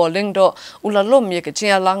uba polling do ulalom ya ke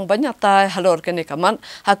jialang banyak tai halor kene kaman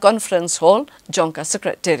ha conference hall jong ka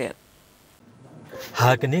secretariat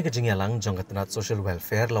ha kene kajing yalang jong katanat social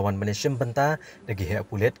welfare lawan manishim banta dagi he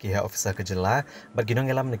pulet ki he officer kajala bat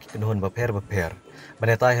ginong yalam neki kenuhun beper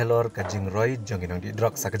Menetai helor kajing roy jong inong di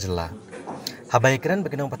drug sakajela. Habai keren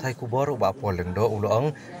baginong patai kubor uba poleng do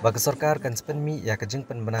ulong bagi sarkar kan spenmi ya kajing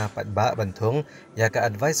penbena pat ba bantung ya ka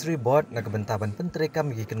advisory board na kebentaban pentreka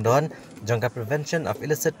migi kendon jong ka prevention of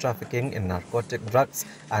illicit trafficking in narcotic drugs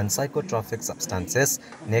and psychotropic substances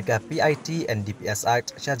nega PIT and DPS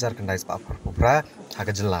Act syajar kendai sepak perpupra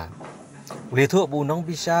hakajela. Ulithu bunong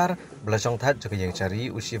bishar belasong that jaga yang cari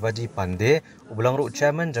Ushivaji Pande ulang ru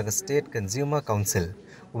chairman jaga State Consumer Council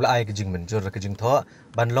ulai kejing menjur kejing tho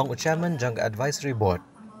banlong chairman jaga advisory board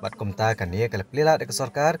bat komta kan ye kala plila de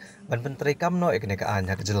sarkar ban penteri kamno ekne ka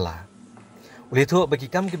anya kejela Ulito bagi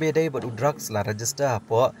kam ke bedai buat drugs la register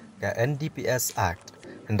hapo ke NDPS Act.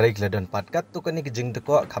 Hendrai gladon patkat tu kani gejing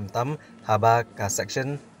deko kamtam haba ka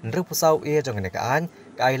section ndru pusau e jong ne kaan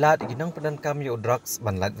ka ailat ginang penan kam yo drugs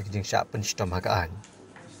banlat gejing syak penstom hakaan.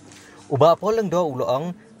 Uba poleng do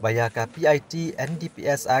uloong baya ka PIT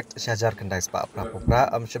NDPS Act syajar kendai sepak prapopra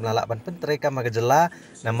syemlalak ban pentere kam magajela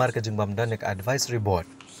namar kejing bamdan ke advisory board.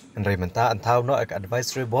 Hendrai menta antau no ke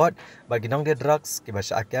advisory board bagi nong dia drugs ki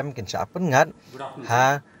basya akem kin syak pengat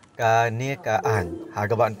ha ka ne ka an ha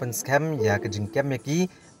gaban pen scam ya kejing kem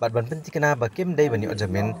yaki bat ban penti kena bakim dai bani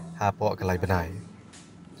ojamin ha po kelai benai.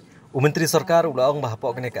 Menteri Sarkar ulang bah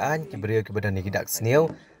po kene ka an ki beriau ki badan ni gidak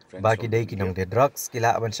sniau bagi dai kinong de drugs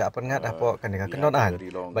kila ban syak pengat apo kene ka kenon an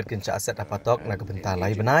bat kin syak aset apatok na kebentar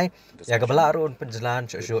lai benai ya ka bala arun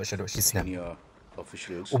penjelan syuk syuk sisnam.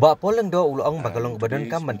 Uba poleng do ulang bagalong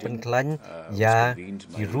badan kam ban penklan ya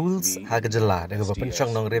ki rules ha gejela dengan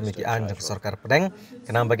berpensyong nong rem ki an jang sarkar pedeng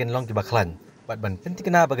kena bagian long ki baklan bat ban penti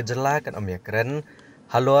kena bagajela kan om ya keren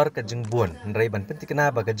halor ke jengbun hendrai ban penti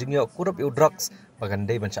kena bagajing yo kurup yo drugs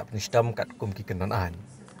bagandai ban syak penistam kat kum ki kenon an.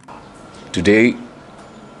 Today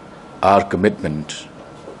our commitment,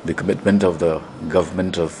 the commitment of the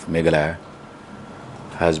government of Meghalaya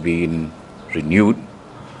has been renewed,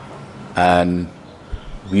 and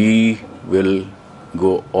we will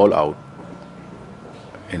go all out,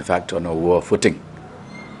 in fact on a war footing,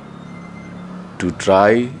 to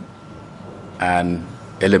try and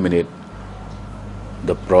eliminate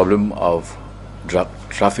the problem of drug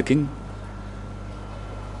trafficking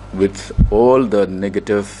with all the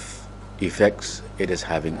negative effects it is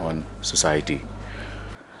having on society.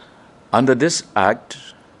 Under this act,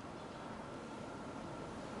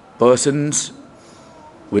 persons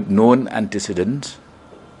with known antecedents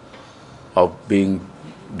of being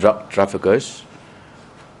drug traffickers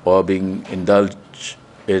or being indulged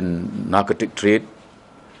in narcotic trade,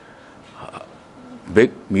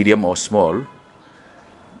 big, medium or small,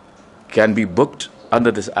 can be booked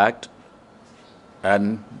under this act,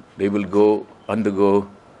 and they will undergo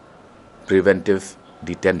preventive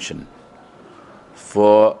detention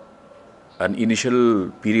for an initial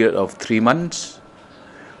period of 3 months,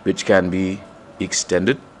 which can be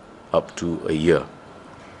extended up to a year.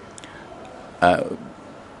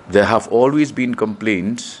 There have always been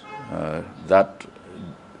complaints that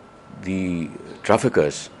the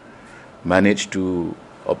traffickers manage to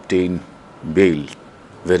obtain bail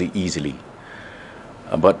very easily.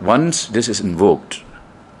 But once this is invoked,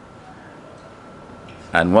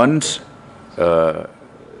 and once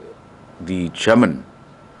the chairman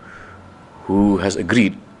who has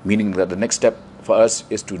agreed, meaning that the next step for us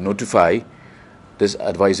is to notify this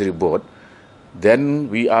advisory board, then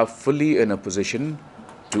we are fully in a position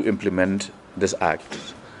to implement this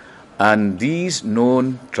act. And these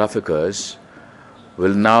known traffickers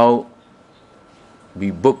will now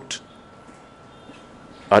be booked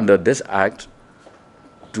under this act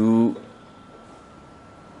to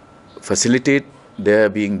facilitate their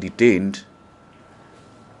being detained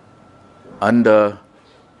under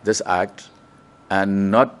this act and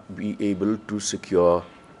not be able to secure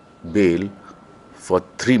bail for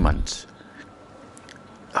 3 months.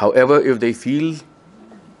 However, if they feel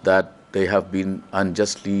that they have been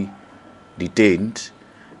unjustly detained,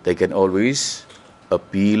 they can always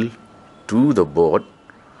appeal to the board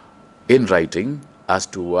in writing as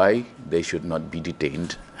to why they should not be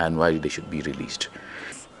detained and why they should be released.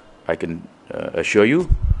 I can assure you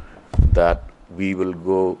that we will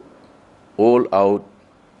go all out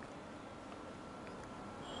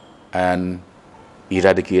and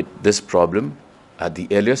eradicate this problem at the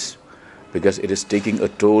earliest, because it is taking a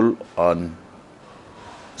toll on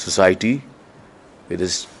society. It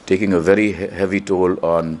is taking a very heavy toll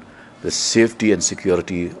on the safety and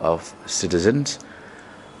security of citizens,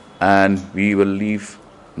 and we will leave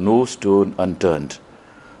no stone unturned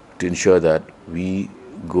to ensure that we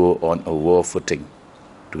go on a war footing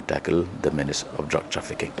to tackle the menace of drug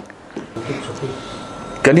trafficking.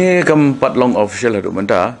 Kani kam patlong official haduk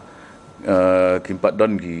menta kimpat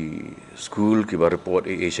don ki school ki ba report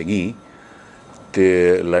syangi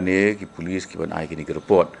te lane ki police ki ban ai ki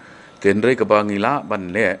report tenre ka bangila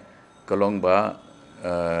ban le kalong ba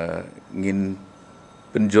ngin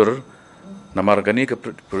penjur namar kani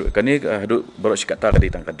haduk barok sikata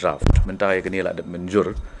kadi tangka draft mentai kani la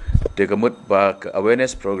menjur te kamut ba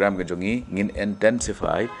awareness program ke jongi ngin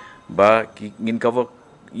intensify ba ki ngin cover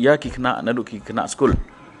ya ki kena nadu ki kena school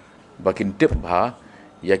bakin tip ba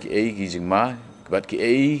ya ki ai ki jingma bat ki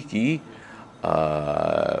ai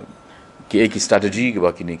ki strategy ke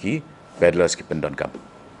bakini ki peddlers ki pendon kam.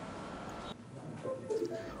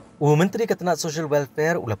 Menteri Ketenat Social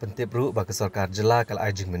Welfare ulah penting bro bagi Sarkar Jela kal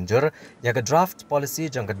ajing menjur ya ke draft policy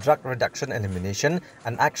jang ke drug reduction elimination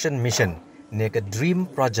and action mission ne ke dream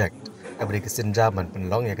project ke beri kesenjaman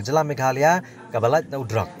penlong ya ke Jela Meghalaya ke balat no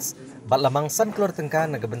drugs bat lamang san keluar tengka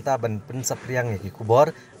na ke benta ban pensapriang ya ke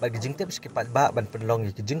kubor bagi jingtip sekipat ba ban penlong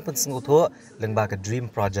ya ke jing pensengutho leng ba ke dream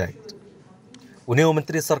project. Uneu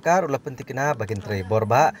Menteri Sarkar ulah penting kena bagian tray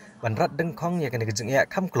borba banrat dengkong ya kena kejeng ya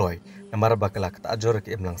kam kloy namar bakala kata ajor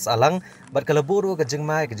ke imlang salang bat kala buru kejeng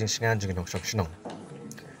mai kejeng singan jeng nong shok shnong.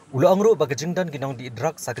 Ulah angru bagi jeng dan ginong di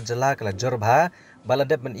drug sak jela kala jorba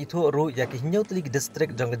baladep men itu ru ya ke hinyau teli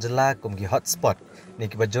district jong jela kum gi hotspot ni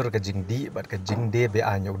ki bajor kejeng di bat kejeng de be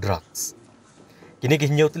anyo drugs. Kini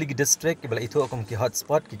ki hinyau teli district ki bala itu kum ki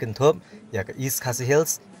hotspot ki kenthop ya ke East Khasi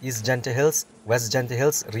Hills, East Jante Hills, West Jante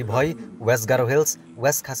Hills, Ribhoi, West Garo Hills,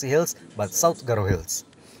 West Khasi Hills, but South Garo Hills.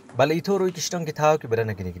 Bala itu rui kishtong kitau ki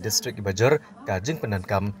badana kini ki district ki bajor ka jing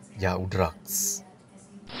penankam ya drugs.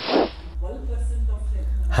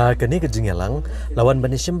 Ha kini ke jing yalang lawan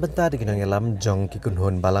banishim benta di kinong yalam jong ki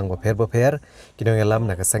kunhun balang boper kinong yalam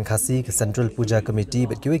na ke Sengkhasi ke Central Puja Committee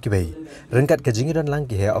bet kiwe rengkat ke jing dan lang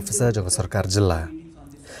ki he officer jong Sarkar Jela.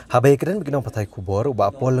 Habai keren beginong patai kubor uba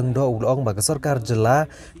poleng do ulong bagi Sarkar Jela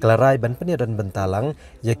kelarai ban penia dan bentalang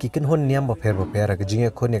ya ki kunhun niam boper ke jing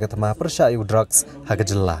kon ya ketama persya drugs ha ke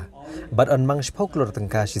Jela. Bat on mang shpok lor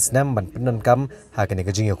tengka sisnam ban penankam ha kini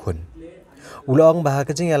ke jing kon. Ulong bahag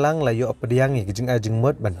kejing yalang layu opediang ya kejing ajing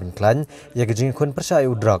mut ban penklan ya kejing kun persya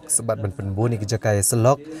drugs bat ban penbuni kejakai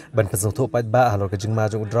selok ban pensutuk pat ba halor kejing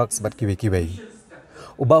majung drugs bat kiwe.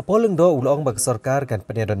 Uba poleng do ulong bag Sarkar kan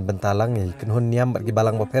penyadan bentalang ya kunhun niam bat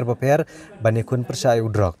gibalang boper ban kun persya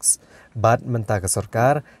drugs bat menta ke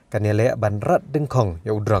Sarkar kan yale ban rat dengkong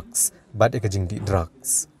ya drugs bat ya kejing di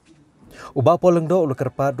drugs. Uba poleng do ulu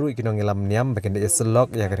kerpat ru ikinong ilam niam bagian dia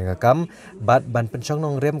selok ya kena kam bat ban pencong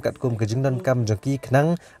nong rem kat kum kejing dan kam jengki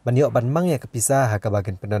kenang ban yok ban mang ya kepisah ha ka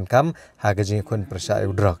bagian penan kam ha kejing kun persya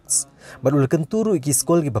drugs. Bat ulu kenturu iki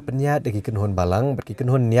skol gi bapenya de ki kenhun balang bat ki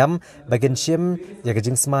kenhun niam bagian shim ya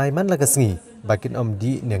kejing smai man laga sengi bagian om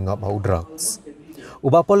di nengop hau drugs.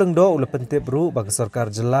 Uba poleng do ulu pentip ru bagi Sarkar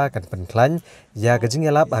Jela kan penklan ya kejing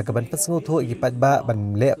yalap ha ban pensengutho iki pat ba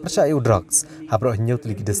ban le persya drugs ha bro hinyau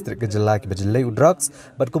tli ki district ke Jela ki bajele drugs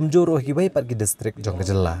bat kumjur ki wai pat ki district jong ke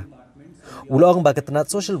Jela. Ulong ba Ketenat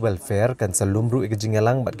Social Welfare kan salum ru kejing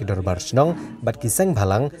yalang bat ki dorbar shnong bat ki seng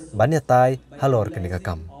balang ban yatai halor kenika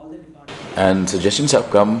kam. And suggestions have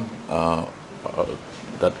come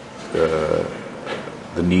that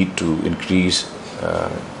the need to increase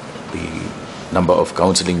the number of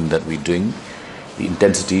counselling that we're doing, the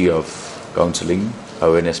intensity of counselling,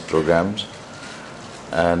 awareness programs,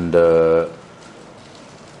 and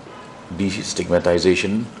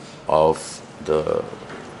destigmatization of the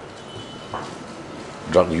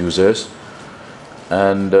drug users.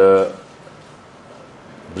 And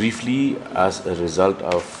briefly, as a result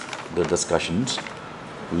of the discussions,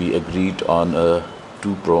 we agreed on a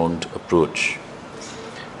two-pronged approach.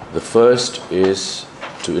 The first is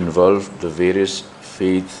to involve the various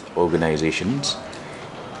faith organizations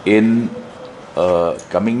in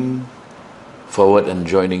coming forward and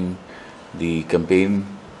joining the campaign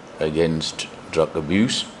against drug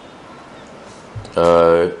abuse.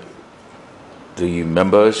 The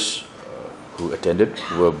members who attended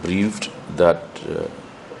were briefed that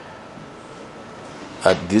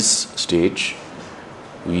at this stage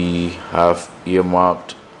we have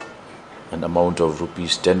earmarked an amount of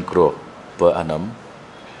rupees 10 crore per annum,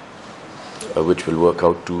 which will work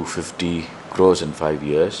out to 50 crores in 5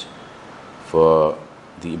 years for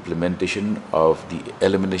the implementation of the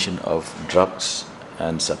elimination of drugs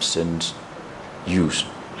and substance use.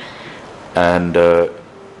 And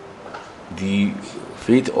the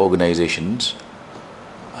faith organizations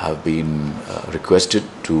have been requested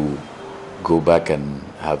to go back and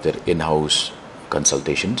have their in-house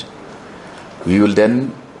consultations. We will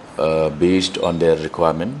then, based on their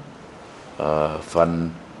requirement,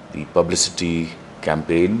 fund the publicity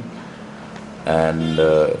campaign, and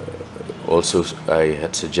also I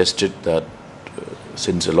had suggested that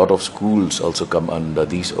since a lot of schools also come under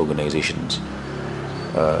these organizations,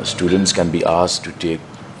 students can be asked to take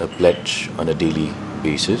a pledge on a daily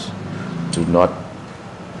basis to not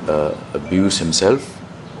abuse himself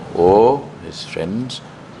or his friends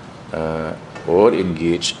or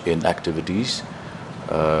engage in activities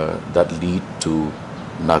that lead to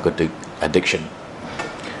narcotic addiction.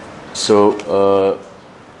 So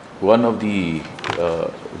one of the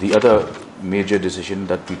other major decision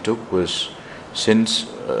that we took was, since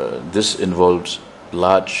this involves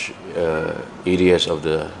large areas of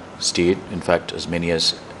the state, in fact as many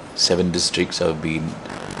as 7 districts have been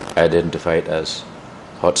identified as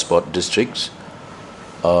hotspot districts.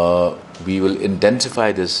 We will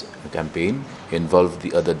intensify this campaign, involve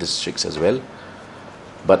the other districts as well.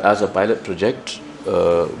 But as a pilot project,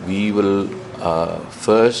 we will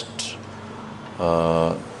first,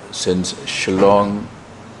 since Shillong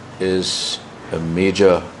is a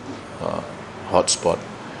major hotspot,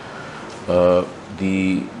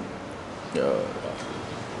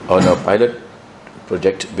 on a pilot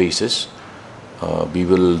project basis, we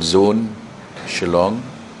will zone Shillong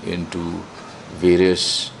into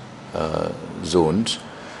various zones,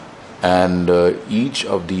 and each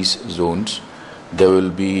of these zones there will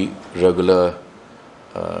be regular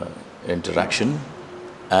interaction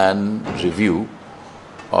and review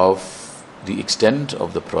of the extent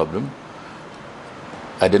of the problem,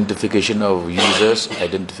 identification of users,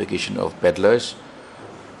 identification of peddlers,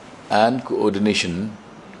 and coordination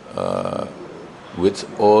with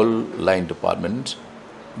all line departments,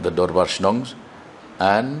 the Dorbarshnongs,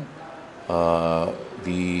 and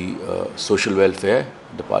the social welfare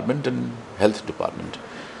department and health department.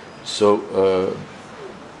 So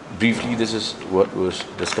briefly, this is what was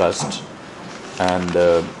discussed,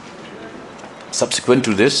 and subsequent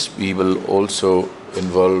to this, we will also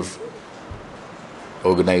involve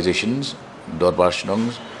organizations,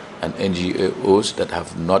 Dorbarshnongs and NGOs that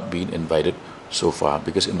have not been invited so far,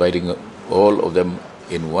 because inviting all of them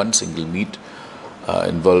in one single meet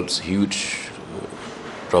involves huge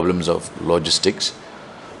problems of logistics.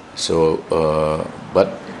 So, but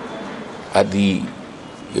at the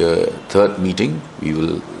third meeting, we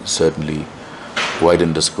will certainly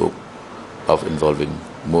widen the scope of involving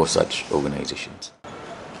more such organizations.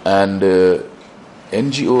 And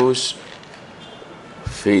NGOs,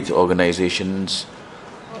 faith organizations,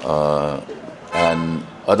 and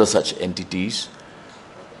other such entities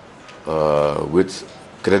with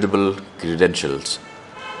credible credentials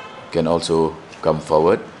can also come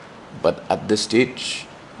forward. But at this stage,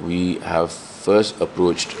 we have first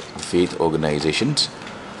approached faith organizations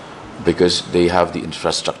because they have the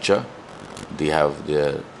infrastructure, they have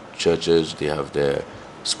their churches, they have their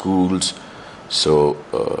schools. So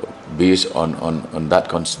based on that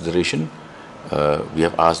consideration, we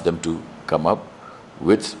have asked them to come up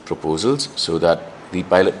with proposals so that the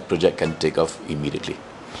pilot project can take off immediately.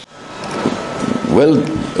 Well,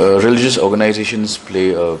 religious organizations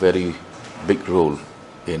play a very big role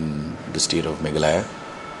in the state of Meghalaya,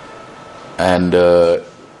 and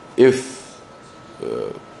if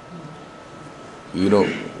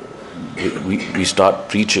we start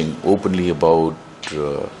preaching openly about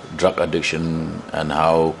drug addiction and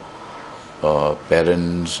how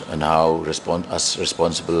parents and how us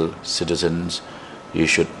responsible citizens, you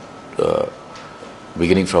should,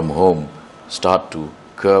 beginning from home, start to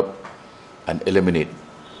curb and eliminate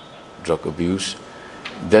drug abuse,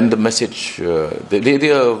 then the message,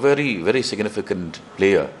 they are a very, very significant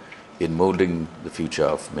player in molding the future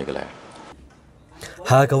of Meghalaya.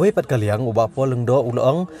 Hagawe pat kaliang uba poleng do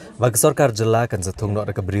ulong bag sarkar jela kan satung no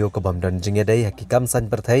rekabrio ko bamdan jingedai hakikam san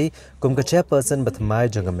perthai kum ke chairperson batmai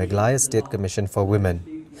jang Meghalaya State Commission for Women.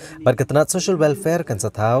 Bad ketenat social welfare kan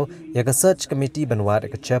sathau ya ke search committee banwat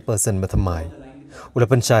ke chairperson batmai. Ula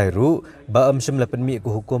pencairu ba shim la penmi ku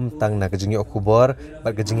hukum tang na kejingi Oktober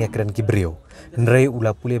bad kejingi kran kibrio. Nrei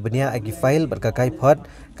ula pule benia agi file bad kakai pot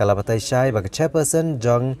kala batai syai bag chairperson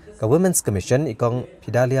jang ke Women's Commission ikong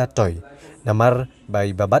Pidalia Toy. Namar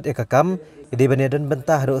bai babat ekakam ide benedan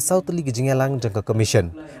bentah ro sautli gijingelang jangka commission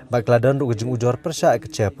bakladan ro gijing ujor persya ke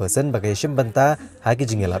chairperson bagai shim bentah hagi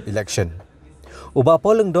jingelap election uba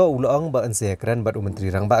poleng do ulong ba ansekran bat menteri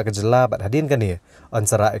rang ba kejela bat hadin kani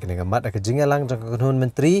ansara ekne ngamat ke jingelang jangka kunhun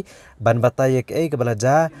menteri ban batai ke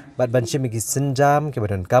balaja bat ban shim gi senjam ke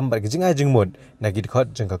badan kam bat gijing ajingmud nagid khot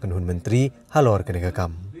jangka kunhun menteri halor kene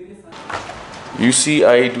kam. You see,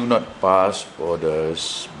 I do not pass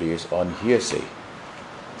orders based on hearsay.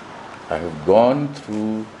 I have gone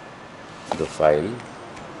through the file.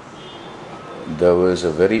 There was a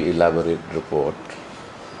very elaborate report,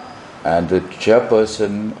 and the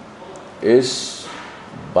chairperson is,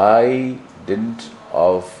 by dint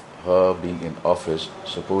of her being in office,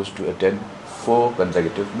 supposed to attend 4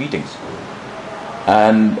 consecutive meetings.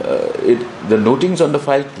 And the notings on the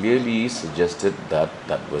file clearly suggested that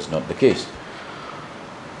that was not the case.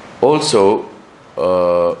 Also,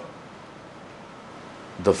 the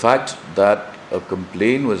fact that a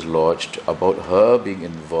complaint was lodged about her being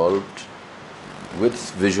involved with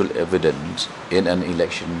visual evidence in an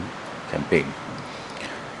election campaign.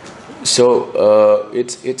 So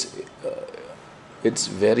it's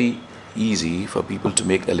very easy for people to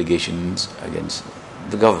make allegations against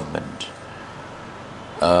the government.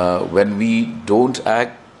 When we don't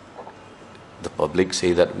act, The public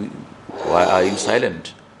say that, why are you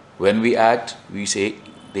silent? When we act, we say,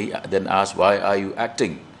 they then ask, why are you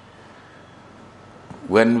acting?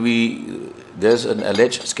 When there's an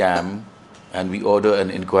alleged scam and we order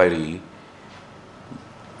an inquiry,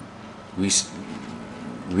 it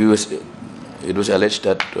was alleged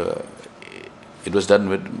that it was done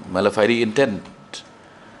with malafide intent.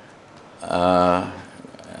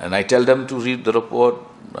 And I tell them to read the report.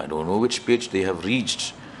 I don't know which page they have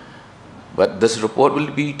reached, but this report will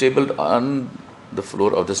be tabled on the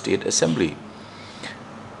floor of the State Assembly.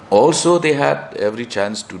 Also, they had every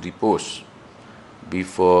chance to depose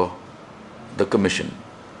before the commission.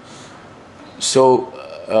 So,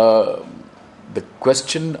 the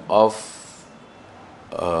question of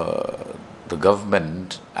the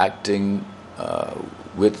government acting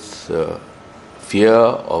with fear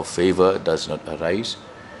or favor does not arise.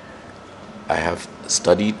 I have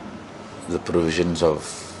studied the provisions of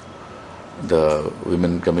the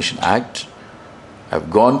Women Commission Act.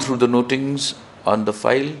 I've gone through the notings on the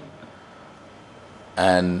file,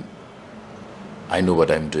 and I know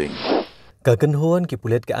what I'm doing. Kakenhuan ki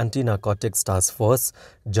pulet ke anti-narcotics task force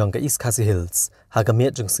jong ke East Khasi Hills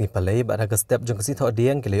hagamiat jong singi palai ba haga step jong si tho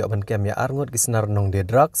diang ke leyo ban kem ya arngot ki sinar nong de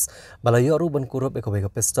drugs balayo ru ban kurup e ka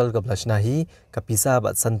pistol ka blashnahi ka pisa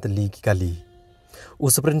ba santeli ki kali.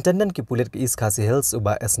 Superintendent ki pulet ke East Khasi Hills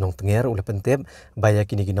uba es nong tenger ule pentep baya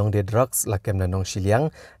kini ginong de drugs la kem na nong Shiliang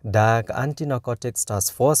da ka anti-narcotics task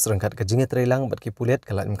force rangkat ka jinget relang bat ki pulet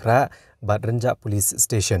kala imkra bat renja police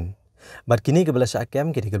station. Bat kini ke belas akem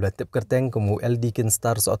kini ke belas tip kerteng kumu LD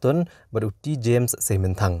Kinstar Sotun beruti James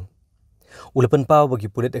Sementang. Ulapan pau bagi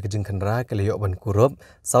pulit ke jengkenra ke leyok ban kurup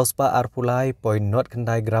sauspa arpulai point not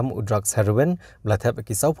kendai gram drugs heroin belatap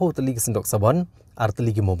ki saupo teli ke sendok sabon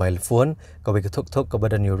arteli ki mobile phone kawe ke tok ke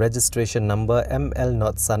badan new registration number ML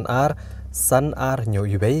not san R nyo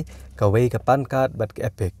yubei kawe ke pan card bat ke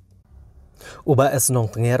epic. Uba es nong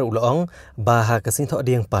tenger ulong baha kasing thok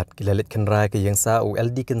diang pat kilalit kenra ke yang sa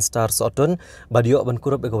LD Kinstar Sotun badio ban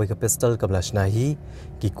kurup kawe ke pistol ke belasnahi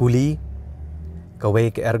ki kuli kawe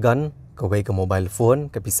ke airgun kawe ke mobile phone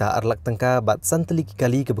ke pisa arlak tengka bat santeli ki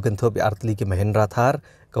kali ke bekenthop bi arteli ki Mahindra Thar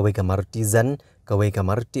kawe ke Maruti Zen kawe ke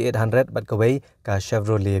Maruti 800 bat kawe ka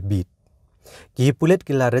Chevrolet Beat. Ki pulet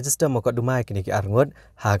kila register mokot dumai kini ki arngot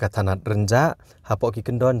ha ka thanat renja ha pok ki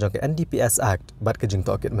kendon jong ke NDPS Act bat ke jeng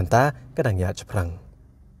tokit menta kadang ya ceprang.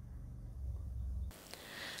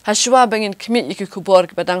 Hashwa bangin kemit iki kubor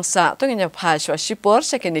ke badang sa tu ngenya hashwa shipor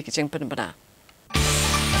sekeni ki jeng penbena.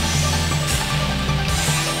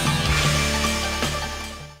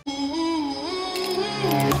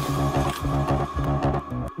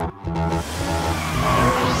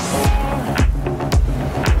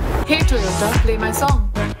 Hey Toyota, play my song.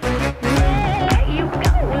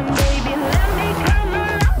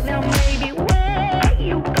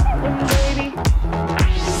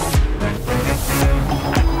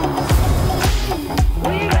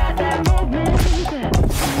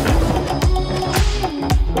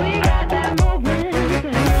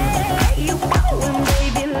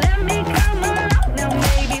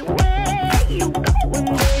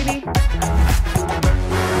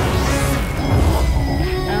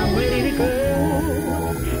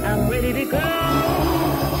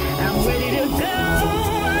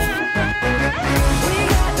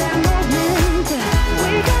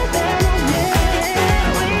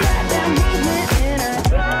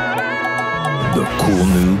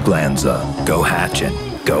 Go hatchin',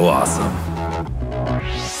 go awesome.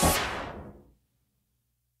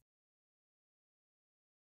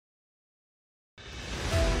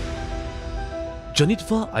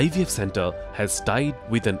 Janitva IVF Center has tied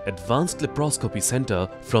with an advanced laparoscopy center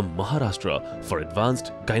from Maharashtra for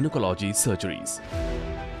advanced gynecology surgeries.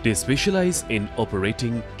 They specialize in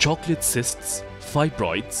operating chocolate cysts,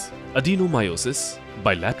 fibroids, adenomyosis,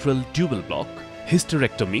 bilateral tubal block,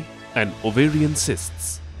 hysterectomy, and ovarian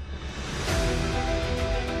cysts.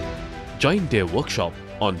 Join their workshop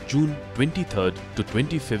on June 23rd to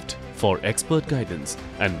 25th for expert guidance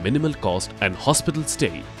and minimal cost and hospital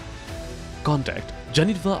stay. Contact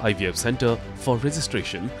Janitva IVF Center for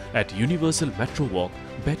registration at Universal Metro Walk,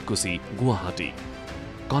 Bedkusi, Guwahati.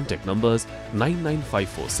 Contact numbers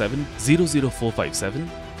 99547 00457,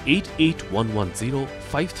 88110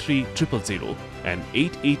 53000 and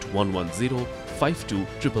 88110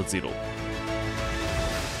 52000.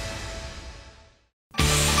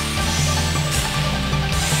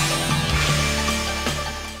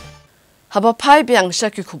 Haba pai biang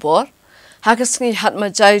syaki kubor, Hagasngi hat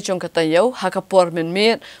majai jong katayo hakapor men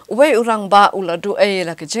met uwe urang ba uladu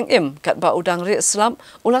la kejing im kat ba udang ri Islam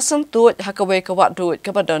ula sentut hakawe kawat duit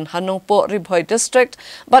kebadan Hanong Po Ribhoi District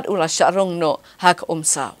bat ula syarong no hak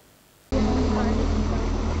umsaw.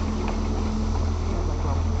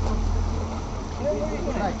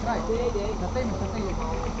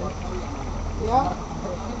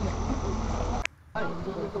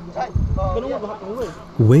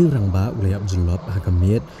 Uwe urang ba ulayap jelop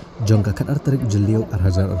hakamiet jong kakat Tarik jeliu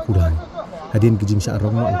arhajar arpulai. Hadin kejing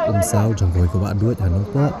syarong no umsaw jong kawai kawat duit Hanong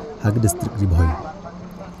Po hak distrik Ribhoi.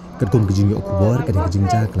 Kadkum kejing yo kubor kadang kejing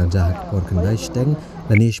ja kelanja hakapor kendai steng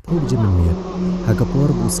lanish po bejin menmiet.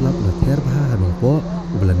 Hakapor buslap la ther bah Hanong Po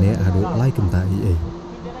ubelane adu lai kenta ia.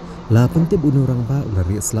 La pentib unu urang ba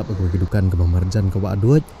ulari slap aku kedukan ke marjan kawat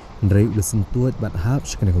duit ndrei ula sentuat bat hap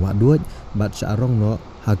syakane kawat duit bat syarong no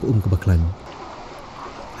hak kebaklan.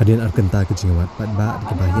 Hadian arkenta kejing wat bat ba di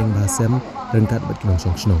kebayang bahasem rengkat bat kinong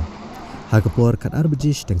song snong. Hakapor kat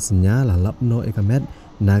arbejis teng senya lalap no ekamet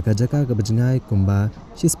naga jaka kebejengai kumba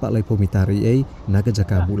sis pak lai pomitari naga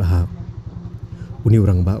jaka bulahap. Uni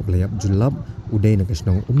urang ba ulayap julap udai naga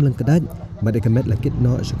snong umleng kedat bat ekamet lakit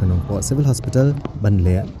no syakanong Po Civil Hospital ban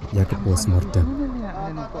le ya ke postmortem.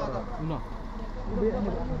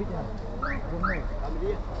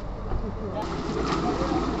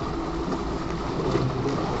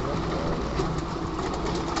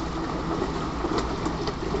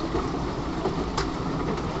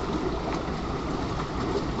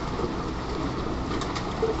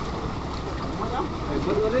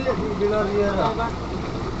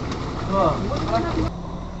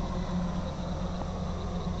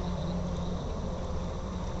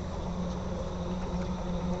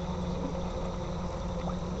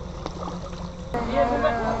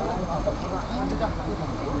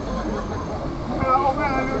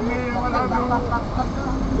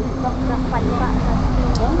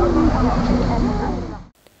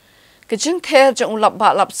 Kejing ther jong ulap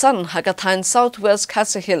ba lapsan hakathan Southwest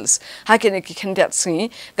Khasi Hills hakini ki khendiat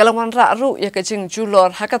singi galawan ra ru ya kejing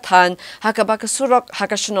julor hakathan hakaba kesurok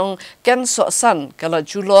hakashnong ken so san kala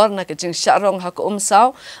julor na kejing syarong hak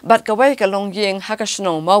umsaw bat kawai kalong yeng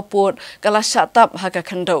hakashnong mauput kala syatap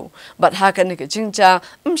hakakando bat hakani kejing ja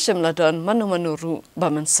umshim ladon manu ru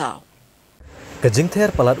ba mensaw. Kejing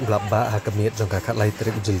ther palat ulap ba hakamiet jong kakat lai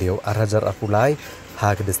Tarik jeliu arhajar arpulai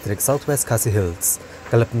hak distrik Southwest Khasi Hills.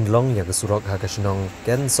 Kalau penlong yang kesurok hakashnong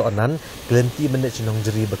ken soanan kelenti menit chinong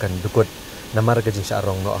jeri bekan dukut namar kejing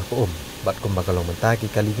syarong no aku bat kum bakalong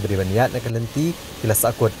mentaki kali kiberi baniat nak kelenti kila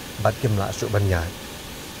sakut bat kim la syuk baniat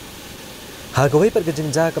hagawai pat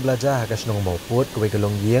kejing ja ke belajar hakashnong mauput kawai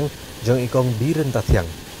kalong yeng jong ikong biren tathyang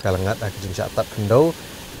kalangat hakajing syatat kendau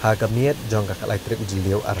hagamiet jong kakak lai Tarik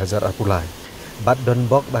jeliu arhajar arpulai bat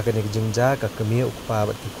don bok bahkan kejing ja ka kemia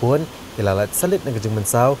ukpa bat kikun ilalat salit na kejing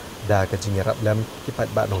mensaw da kejing yarap lam kipat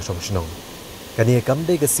ba nong song snong kani kam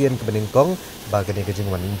dei kesian ke beningkong ba kani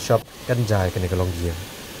kejing wanin shop kan jai kani kalong giang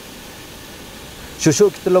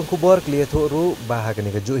Shushu kitolong kubor klia thoru ba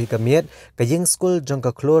kani keju hikamiet kajing school jong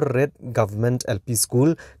ka Chlor Red Government LP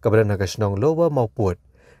School kabadan hakashnong lower mauput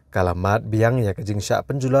kalamat biang ya kejing syak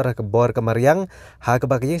penjular kebor kemariang ha ke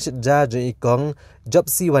bakajing sejja jong ikong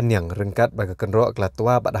job si wanyang rengkat ba kenro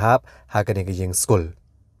kelatua badhap ha kani kejing school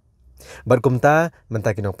Berkumta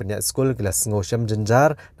mentakinong penyak skul kelas ngosyam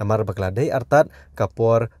jenjar namar bakladai artat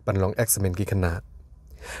kapor panlong eksamen ki kena.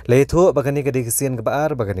 Leitu bagani ke dikesian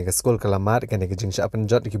kebaar bagani ke skul kelamat kani ke jingsya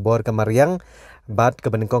penjot ki bor kamariang bat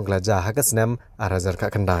ke beningkong kelaja hakasnem arhajar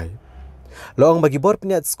ka kendai. Loong bagi bor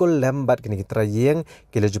penyak skul lem bat kani trayeng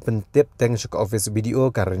kila jupen tip teng syuk office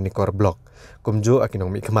video karini kor blok. Kumju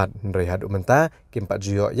akinong mi kemat nrehad umenta kimpat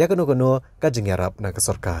juyo ya kono-kono ka jingyarap na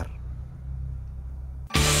kesorkar.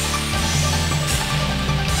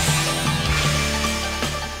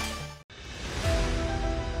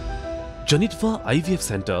 Janitva IVF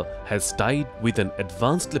Center has tied with an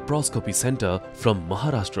advanced laparoscopy center from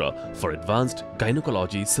Maharashtra for advanced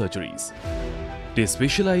gynecology surgeries. They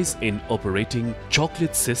specialize in operating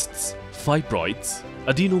chocolate cysts, fibroids,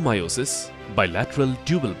 adenomyosis, bilateral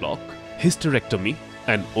tubal block, hysterectomy,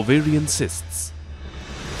 and ovarian cysts.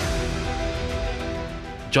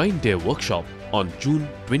 Join their workshop on June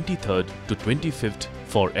 23rd to 25th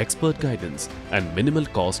for expert guidance and minimal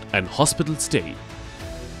cost and hospital stay.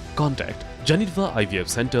 Contact Janitva IVF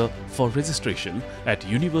Center for registration at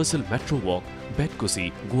Universal Metro Walk,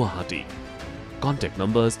 Betkusi, Guwahati. Contact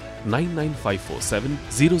numbers 99547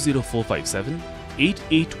 00457,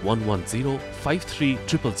 88110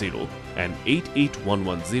 53000 and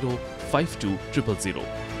 88110 52000.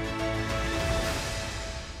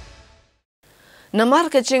 Namar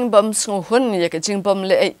kecing bom sunghun ya kecing bom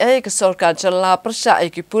le ke sorkar jala persya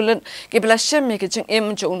ki pulen ki belasem ya kecing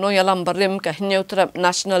jong no yalam barim ka hineutrap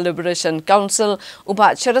National Liberation Council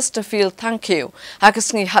uba Chesterfield thank you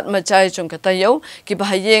hakasngi hat majai jong katayo ki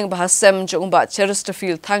bahayeng bahasem jong uba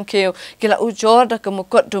Chesterfield thank you kila ujor da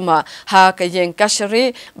kemukot duma ha ka yeng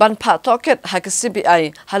kashari ban pa toket ha ka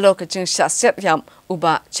CBI halo kecing syasiat yam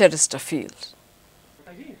uba Chesterfield.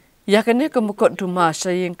 Yakane kemukot duma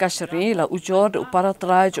saying kashari la ujor upara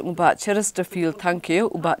trai jong uba Chesterfield thank you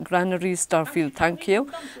uba Granary Starfield thank you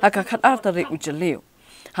hakakat artari ujaleu.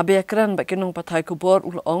 Habiakran bakinong patay kubor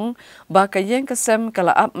ulong baka yeng kasem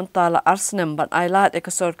kala ap mentala arsnem ban ailat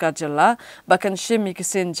ekasor jala bakan shim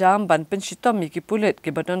kisin jam ban penshitom ki pulit ki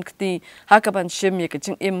badon kti hakaban shim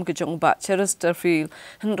kicing im ki jong uba Chesterfield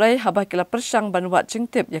henrai habakila persang ban wat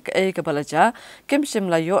jingtip yak e ka balaja kim shim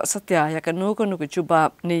layo satya yakanu ko nuku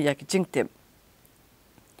jubab ni yak jingtip.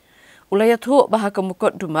 Ulaya thu bahaka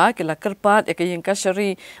mukot duma kila kerpat eka yang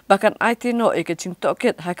kashari bahkan IT no eka cing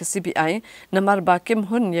toket haka CBI namar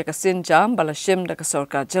bakim hun ya kasin jam bala shim da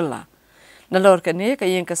kasorka jela. Nalor kane ka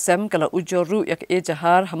yang kasem kala ujoru yak e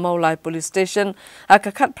jahar hamaulai police station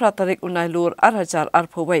haka kat pratarik unai lur arhajar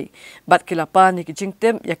arpawai bat kila pani ki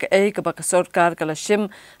jingtem yak e ka baka sorkar kala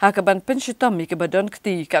shim haka ban penshitom ki badon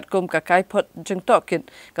kti kat kum ka kaipot jing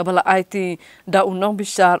toket ka bala IT da unong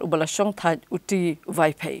bishar ubala shong thaj uti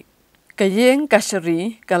vaipai. Kayeng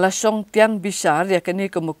kashari kala syong tian bishar ya kini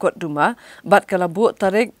kemukot duma bat kala bu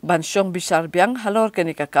tarik ban syong bishar biang halor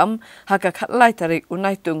kini kakam haka khatlai tarik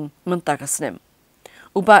unai tung mentakasnem.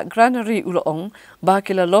 Uba Granary ulong ba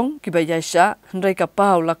kila long kibayaisha hendrai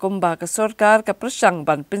kapau lakom ba ka sorkar ka persang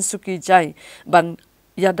ban pinsuki jai ban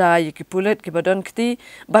yada ki pulet ki badon kti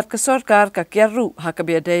bat ka sorkar ka kiaru haka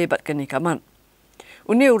biadai bat kini kaman.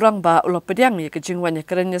 Uni orang ba ulah pediang ya kejingwan ya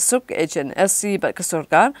kerana suk HNLC bat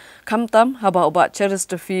kesorkar kamtam haba uba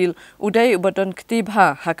Chesterfield udai ubadon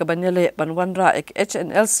ketibha hakabanyale banwanra ek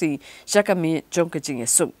HNLC syakami jong kejing ya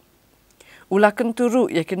suk. Ulah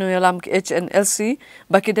kenturu ya kino yalam ke HNLC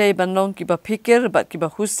bakidai banlong kiba pikir bat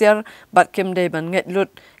kiba husyar bat kimdai ban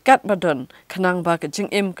ngetlut kat badon kenang ba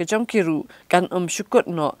kejing im kejong kiru kan syukut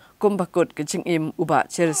no kumbakut kejing im uba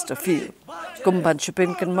Chesterfield. Kumban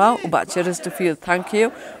syupin kenmau uba Chesterfield thank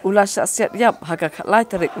you ulah syasiat yap haka khatlai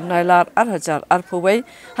tarik unailar arhajar arpawai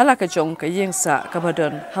hala kejong ke yengsa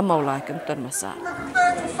kabadon hamaulai kenton masa.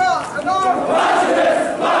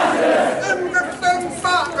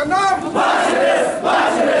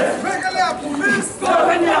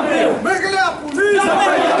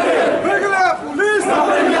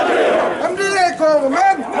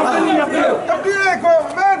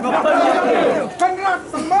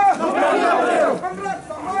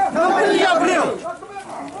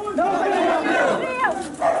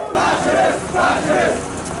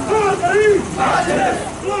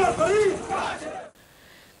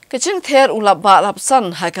 Kecing ther ulap ba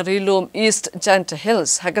lapsan hakarilum East Giant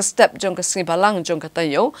Hills haka step jong kasngi balang jong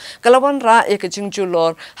katayo kalawan ra ya kecing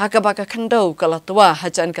julor haka baka kandau kalatua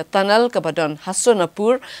hajan katanal kabadon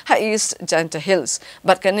Hasonapur ha East Giant Hills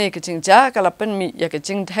bat kane kecing ja kalapen mi ya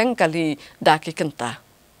kecing dheng kali daki kenta.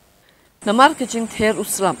 Namar kecing ther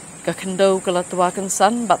uslam ka kandau kalatua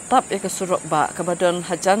kensan bat tap ya kasurok ba kabadon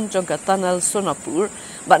hajan jong katanal Sonapur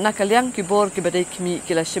bat nakaliang kibor kibadai kimi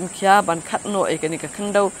kila shimkia ban khatno ekani ka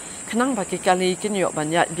khandau khanang baki kali kinyo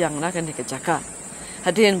ban ya biang na kani ka jaka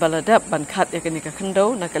hadin baladap ban khat ekani ka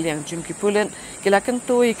khandau nakaliang jumki pulen kila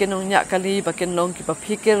kentui kinong nya kali bakin long ki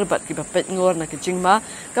pikir bat ki pet ngor na kijingma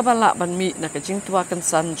kabala ban mi na kijing tua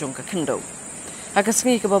kansan jong ka khandau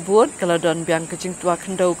Hakasngi kababut kaladon biang kecing tua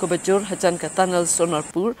khandau kabajur hajan ka tanal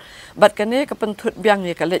Sonarpur bat kane kapentut biang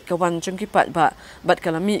ye kalet kawan jong kipat ba bat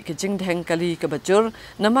kalami kecing dheng kali kabajur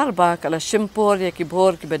namar ba kala shimpor ye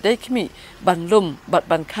kibor kibadai kimi banlum bat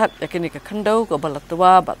ban khat yakini ka khandau ka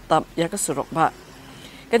balatwa bat tap ya ka surok ba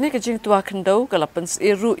kane kecing tua khandau kala pens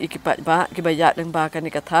iru ikipat ba kibaya deng ba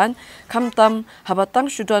kani kathan khamtam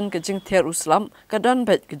habatang sudon kecing ther uslam kadon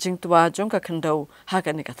bet kecing tua jong ka khandau ha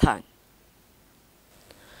kani kathan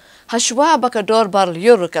Hashwa bakador bar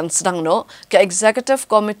liur kan sedang no ke Executive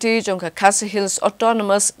Committee jong ka Khasi Hills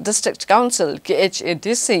Autonomous District Council ke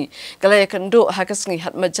HADC kala yakando hakasngi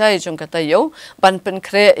hat majai jong ka tayo ban pen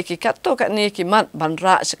kre ikikat to ka ni kimat ban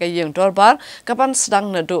ra sakayeng dorbar kapan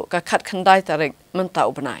sedang nado ka khat khandai tarik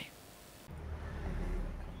mentau benai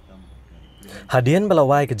Hadian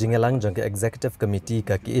balawai ke jingelang jong ke Executive Committee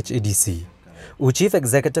ka HADC Chief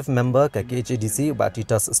Executive Member ke HADC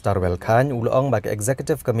Batitas Starwell Khan ulong bak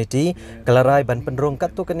Executive Committee kelarai ban penrong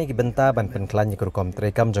katu kani benta ban penklan yikurukom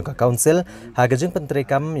trekam jong ka council hagajeng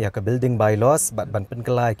pentrekam ya ke building bylaws ban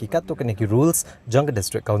penkelai ki katu kani rules jong ke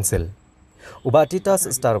district council Uba titas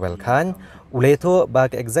Starwell Khan, uleto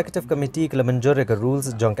bag Executive Committee ke menjor ke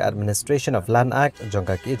rules jongka Administration of Land Act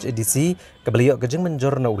jongka KHADC ke beliau ke jeng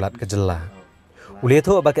menjor na ulat ke jela.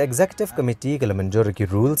 Uleto bag Executive Committee ke menjor ke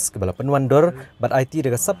rules ke bala penwandor bat IT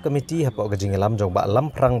de subcommittee hapok ke jeng lam jong ba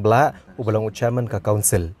lam prang bla ubalong chairman ke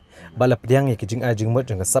council. Bala pediang ke jeng ajing mot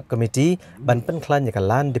jongka subcommittee ban penklan ke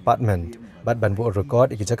land department bat ban bu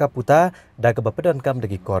record ke jaka puta da ke bapedan kam de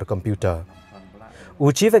core computer.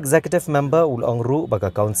 Chief Executive Member Ulong Ru baga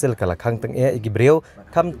Council kala khang teng e igibreu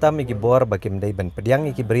kam tam igibor bakim dei ban pediang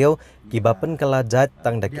igibreu gibapen kala jat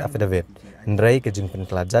tang daki affidavit ndrei ke jing pen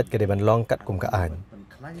kala jat ke de ban long kat kum kaan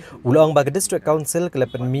Ulong baga District Council kala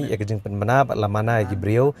pen mi e ke jing pen mana bat lamana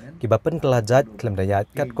igibreu gibapen kala jat klem dayat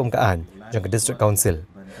kat kum kaan jong ke District Council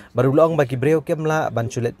baru ulong bagi breu kemla ban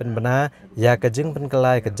chulet pen bana ya ke jing pen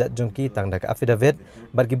kala ke jat jongki tang daki affidavit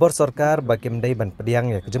bagi bor sarkar bakim dei ban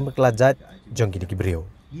pediang ya ke jing pen kala jat jongki di kibreu.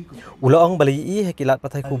 Ulong bali i hekilat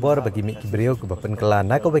patai kubor bagi mi kibreu ke bapen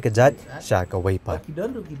kelana ke kejat sya ke waipat.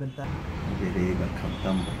 Jadi bakam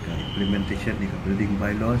tam ke implementation di building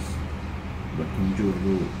bylaws bertunjuk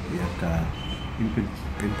lu ya ke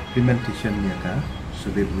implementation ya ke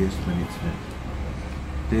solid waste management.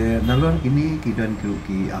 De naluan ini kidan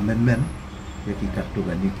ki amendment ya ki kartu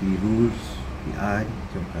gani ki rules ki ai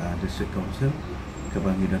jangka district council ke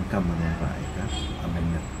bangidan kam menampai ka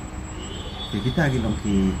amendment. Jadi kita lagi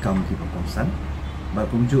ki kam ki pengkonsan ba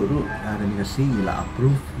punjuk ru ada ni kasi ila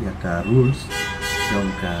approve ya ka rules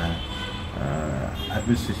jangka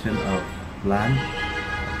administration of land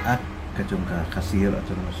act ke jangka kasir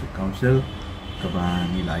atau masuk council ke ba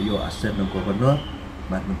nila yo aset ng gobernador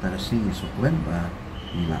ba mentara sing isukwen ba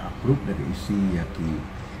nila approve dari isi ya ki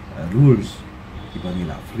rules ki ba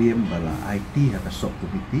nila frame bala IT ya ka sub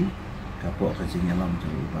committee kapok ka jing alam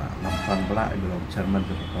jang ba lampang bala belum chairman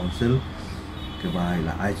ke council ke ba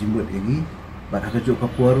ila ajimut ini ba ka jo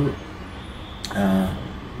kaporu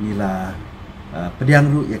nila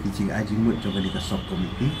pediang ru ya ki jing ajimut jang ka sub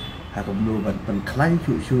committee ha ka belu ban pen klain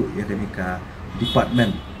chu ya ka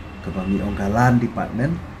department ke ba mi onggalan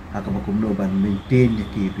department haka makumno ban maintain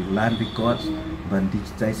yaki land records ban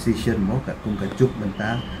digitization mo kat kum kajuk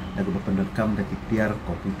mentang dagu pendekam daki tiar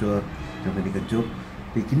komputer jaga di kajuk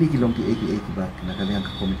di kini kilong ki ki ba kena kalian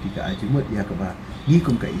ke komiti ka ajimut ya ke ba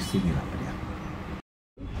ngikum ka isi ni lah dia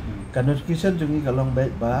kan notification jungi kalong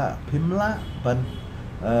baik ba pimla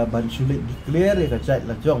ban sulit declare ya ka chat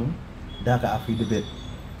la jong da ka affidavit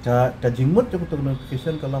ka jimut tu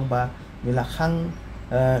notification kalong ba nila khang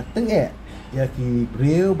tenge ya ki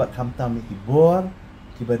breu bat khamtam ki bor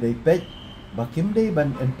ki badai pej bakim dei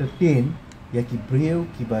ban entertain ya ki breu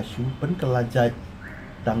ki basu pen kelajat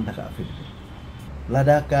dang dak afid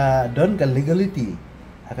lada ka don ka legality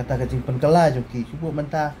kata ka jing pen kala jong ki subu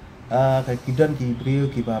menta ka ki don ki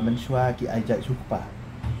breu ki ba mensua ki ajat sukpa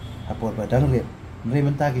apor badang rep nri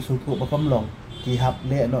menta ki suku bakamlong ki hap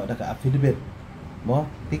le no dak afid mo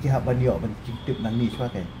ti ki hap ban yo ban tip nang ni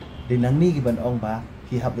swa ke di nang ni ki ban ong ba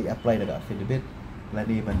ki hab li apply dekat affidavit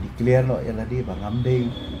ladi ban declare no ya ladi bang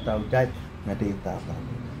amding tau jaj ngade ta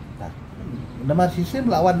nama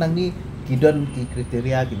sistem lawan nang ni kidon ki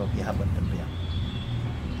kriteria ki bang hab ban ya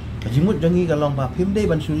kajimut jangi kalong ba phim dei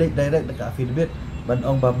ban sulit direct dekat affidavit ban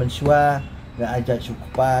ong ba mensua nga ajaj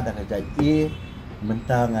sukpa dak ajaj e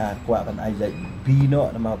mentang kuat ban ajaj b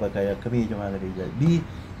no nama ba kaya kami cuma lagi ajaj b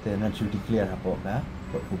dengan su declare apa ka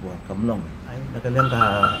kubur kamlong ai nak kalian ka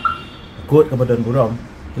kot ke badan buram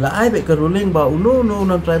kila ai be ke ruling ba unu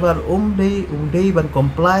non tribal dei ban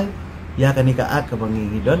comply ya kan ka ak ke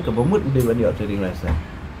bangi don ke bomut dei ban yo trading license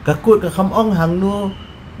ka kot ke kham ong hang nu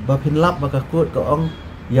ba phin lap ba ka kot ke ong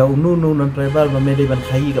ya unu non tribal ba me dei ban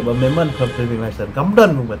khai ke ba memang ke trading license kam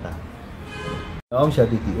don mu bata ong sya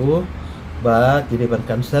DTO ba ki dei ban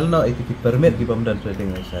cancel no itu ki permit ki bam dan trading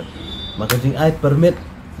license maka jing ai permit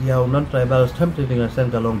ya non tribal stamp trading license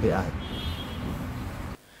kalong be ai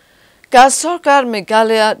Ka Sarkar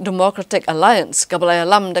Meghalaya Democratic Alliance kabalaya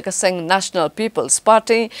lam da kaseng National People's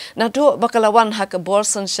Party na do bakalawan hak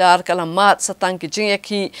abortion shar kalamat satang kijing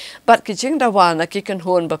yaki bat kijing dawa na kikan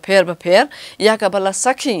hon baper ya kabala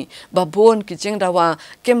sakhi babon kijing dawa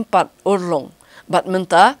kempat urlong bat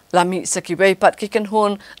menta lami sakiwei pat kikan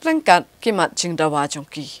hon rengkat kimat jing dawa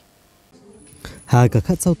jongki ha ka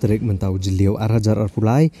khat sau Tarik mentau jiliu arajar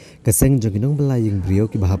arpulai kaseng joginong belaying brio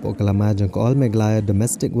ki bahap okalama jong all Meghalaya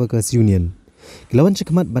Domestic Workers Union kilawan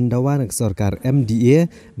chikmat bandawa nak sarkar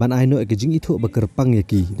MDA ban aino ke jing itu bekerpang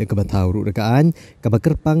yaki de ke batau ru rekaan ke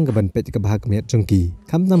bekerpang ke ban pet ke bahak miat jongki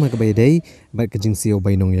kam nama ke baydai bat ke jing sio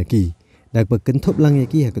bainong yaki dak bekentup lang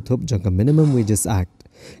yaki ha ketup jong ke Minimum Wages Act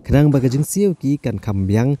kadang ba ke jing sio ki kan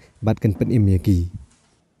kambyang bat kan pen im yaki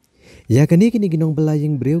Ya kini ginong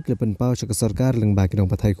belaying beriu kelepan pau cak sarkar leng ba kinong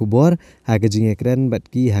pathai kubor ha gajing ekran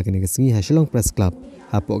batki ha kini kesengi ha Shillong Press Club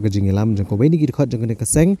ha pok gajing lam jang ko bai ni gidkhot jang kene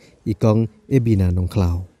keseng ikong ebina nong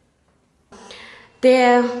klau.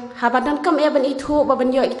 Te habadan kam ban itu baban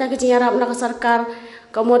yo kita gajing arab nak sarkar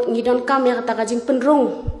kamot ngidon kam ya kata gajing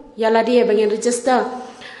penrung yala dia bangin register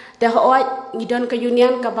te hoat ngidon ke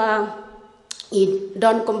union ka ba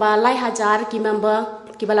idon komba lai hajar ki member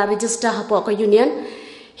ki bala register ha pok ke union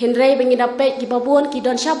Henry bengi dapat ki babon ki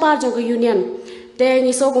don syabar jong ke union te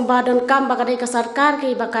ngiso gumba don kam bakadai ka sarkar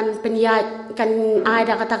ki bakan penyat kan ai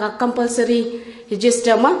da kata ka compulsory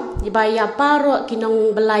register ma ibaya paro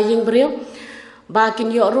kinong belaying beriu ba kin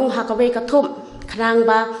yo rung hakawe ka thum khrang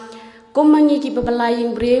ba kumangi ki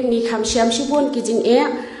belaying beriu ni kham syam shibun ki jing e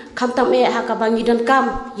kham tam e haka bangi don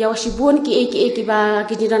kam yaw shibun ki ki ba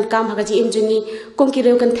ki jing don kam haka ji im jungi kum ki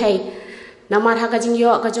reu kan thai namar haka jing yo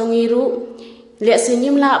ka jongi ru lek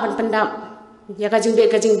senyum la ban pendam ya kajing be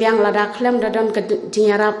kajing biang lada klem dadon ke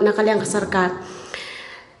jingarap nakaliang ke sarkar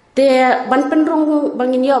te ban penrung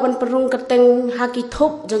bangin yo ban penrung keteng haki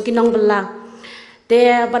thop jong kinong bela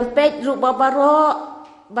te ban pej ru babaro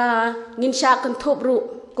ba ngin sya kan thop ru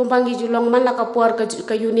kumbangi julong man la kapor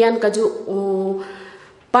ke union kaju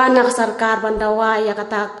panak sarkar bandawa ya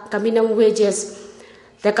kata kami nang wages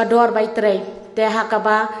te kador bai tre te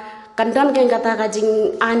hakaba Kandon keng kata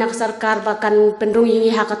kajing anak sarkar bahkan penrung ini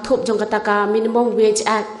hak thup jong kata ka minimum wage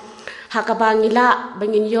act hak bangila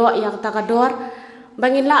bangin yo ya kata ka dor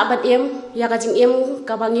bangin la ban em ya kajing em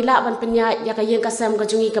ka bangila ban penya ya ka yen kasam ka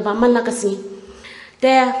jungi ka baman la kasi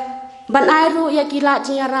te ban airu ya kila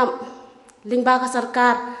jinyaram lingba ka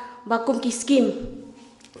sarkar ba kum ki skim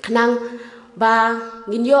kanang ba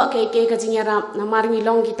ngin yo ke kajing yaram namar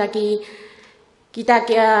ngilong kita ki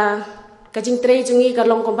kajing tre jungi ka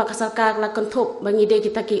long komba ka sarkar la konthop bangi de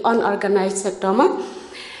kita ki unorganized sector ma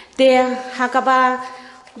te hakaba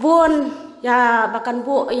bon ya bakan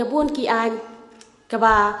bo ya bon ki an ka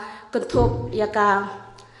ba konthop ya ka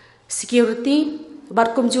security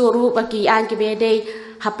bar kum juru bagi an ki bede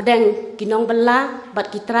hapdeng kinong bella bat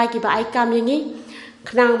ki try ki ba ai kam yangi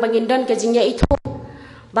khnang bangin don kajing ya itu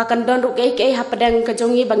bakan don ru ke hapdeng ka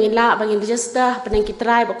jongi bangin la bangin register hapdeng ki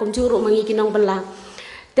try ba kum juru mangi kinong bella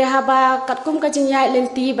te haba katkum ka jingyai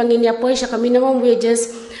lenti bangin ya poisa ka minimum wages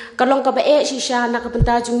kalong ka ba e shisha na ka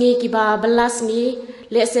penta jungi ki ba belas ni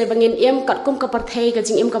le se bangin em katkum ka parthai ka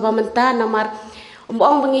jing em ka ba menta namar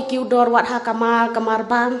umbong bangi ki udor wat ha kamar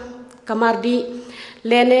bang kamar di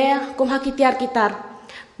lene kum ha kitiar kitar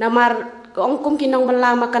namar ong kum kinong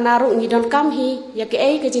bala makanaru ngidon kam hi ya ke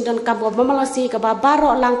e ka jing don kam ba malasi ka ba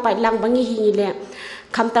baro lang pai lang bangi hi ni le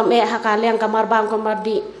kham tam e ha ka leng kamar bang kamar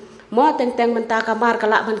di mo teng menta kamar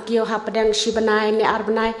kala ban kiyo ha pedang shibanai ne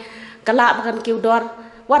arbanai kala ban kiyo dor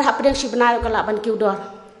war ha pedang shibanai kala ban kiyo dor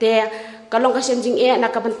te kalong ka jing e na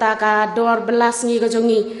ka benta ka dor belas ngi ka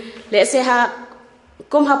jongi le se ha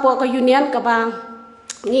kum ha po ka union ka ba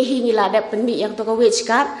ngi hi ni la de penmi yang to ka wage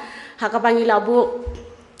card ha ka bangi la bu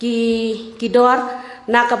ki dor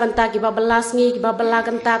na ka benta ki ba belas ngi ki ba bela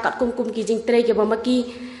kanta kat kum ki jing tre ki ba maki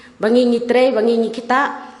bangi ngi tre bangi ngi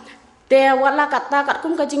kita te wala kata kat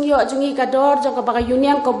kum kajing yo jungi ka dor jong ka baga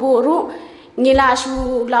union ko buru ngila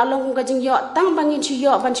su la long kajing yo tang bangin chu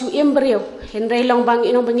yo ban chu embryo henrei long bang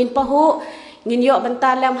inong bangin pahu ngin yo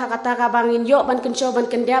banta lem ha kata ka bangin yo ban kencho ban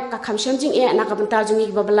kendap ka kham shem jing e na ka banta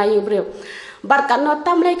jungi ba balai embryo bar kan no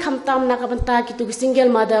tam lei kham tam na ka banta ki tu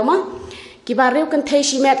single mother ma ki ba reu kan thei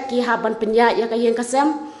shimet ki ha ban penya ya ka yen ka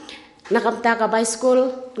sem na ka banta ka bai school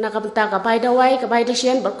na ka banta ka bai dawai ka bai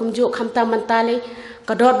desien bar kum ju kham tam mentale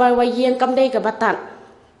kador bai wai yeng kam dei ka batan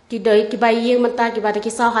ki dei ki bai yeng menta ki ba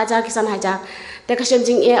ki saw hajar kisan hajar te ka shem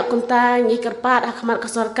jing e kum ta ngi kerpat akmat ka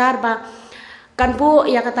sarkar ba kan bu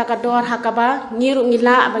ya kata kador hakaba ngiru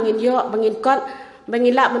ngila bangin yo bangin kot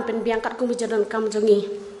bangila man pen biang kat kum jadan kam jongi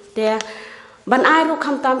te ban ai ru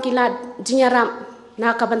kham tam kila jinyaram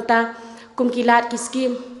na ka banta kum kilat ki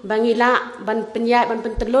skim bangila ban penyat ban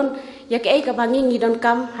pentelun ya ke ka bangi ngi don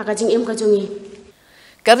kam haka jing em ka jongi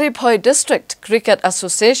Kariphoy District Cricket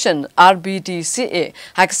Association RBDCA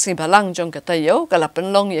haksi balang jong katayo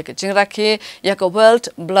kalapan long ya kajing rakhi ya ka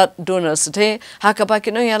World Blood Donors Day hakaba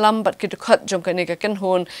kino ya lambat kidukhat jong kani ka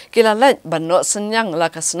kenhun kilalat banno senyang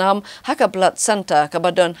lakasnam haka blood center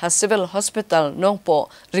kabadon ha civil hospital nongpo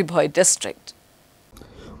Ribhoy District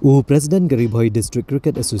President Ribhoy District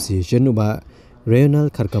Cricket Association uba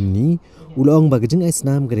Reonal Kharkamni ulong bagajing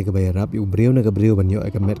isnam kani ka bayarap yu breu na ka breu banyo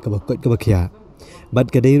ka met ka bakot ka bakhya Bad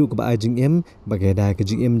kadairu ke ajing em bagai dah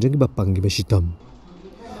kajing em jeng bapang gi basitom.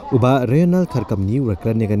 Uba Reonal Kharkamni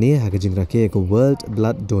rakran ne kane ha kajing rake ko World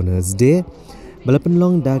Blood Donors Day Balapan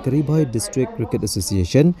long da Kariboy District Cricket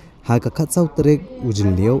Association ha ka khatsau Tarik ujil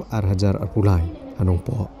liau arhajar arpulai hanong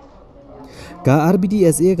po. Ka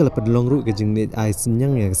RBDSA kala padlong ru ke jingnet ai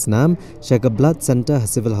senyang ya senam syaka blood center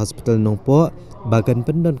civil hospital nong po bagan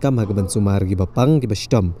pendon kam ha gaban sumar gi bapang gi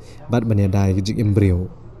bastom bat banyadai ke jing embrio.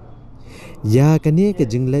 Ya kani ke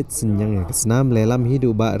jinglet senyang ya senam lelam hidu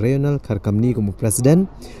ba regional karkamni kumu presiden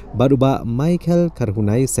baru ba Michael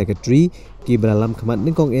Karhunai secretary ki beralam kemat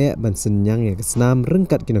ningkong ban senyang ya senam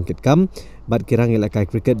rengkat kinongkit kam bat kirang elakai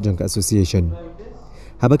cricket jangka association.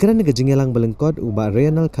 Habakiran ke jingelang belengkot uba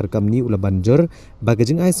regional karkamni ula banjur ba ke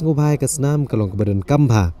jing ai sengubhai ke senam kalong kebadan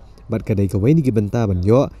kambha bat kadai ke waini gi benta ban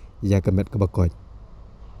yo ya kemet ke bakot.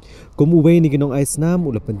 Kum ubai ni ginong ais nam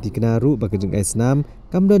ula penti kenaru bagi jeng ais nam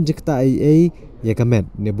kamdon jekta ai ya kamet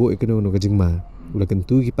nebu ikenu no gajeng ma ula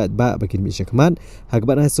kentu kipat ba bagi mi syakmat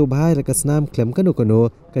hagbat ais subhai rakas nam klem kanu kono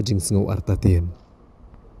kajing sengu artatin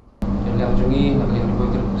yang jungi nak lihat boy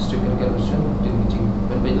district calculation din jing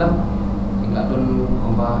benbelam ingla don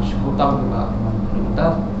komba syutam ba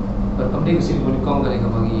mentar berpemdi ke sini bonikong kali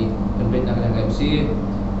bagi benbet nak yang MC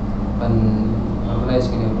ban organize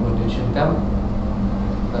kini promotion camp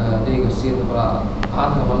dia kesir kepada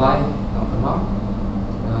hal yang lain yang pernah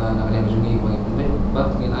nak lihat jungi bagi penting, but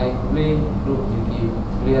ingin ai play group jadi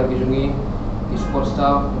player jungi sport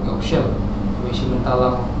staff official mesti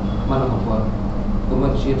mentalang mana mampu.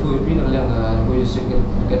 Kemudian situ itu nak lihat boleh sikit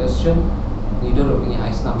session leader ini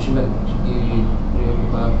ai snap shimen jadi dia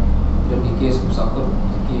buka dan di case besar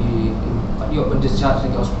di dia discharge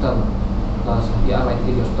di hospital lah dia alai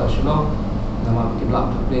di hospital Shillong nama kiblat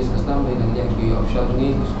place custom dan yang di official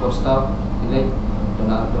ni support staff nilai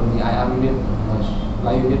dan di IR unit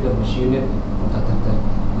lain unit dan machine unit tertentu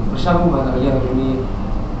bersama mana yang ini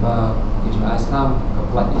kerja Islam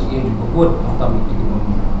kepelat ini juga kuat utama itu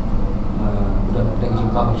sudah dengan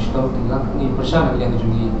jumpa bersama dengan ini bersama yang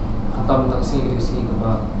juga utama tak sini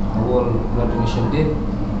kepada World Blood Donation Day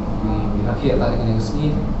di akhir tadi dengan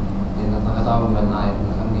sini dan tak tahu mengenai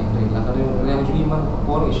ini dari yang juga mana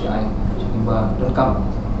pun isyai tiba rekam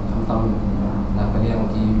tentang nak kalian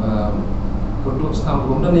tiba produk stam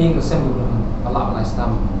belum dan yang resem belum kalau nak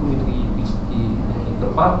stam kulit di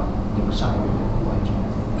terpat di bersama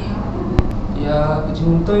ya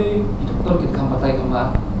kecil itu doktor kita kampatai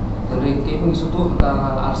kembar dari kepung isu tu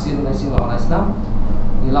antara arsin dan sing lawan stam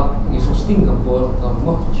nilap ni susting kapor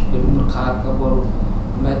kamu jadi berkat kapor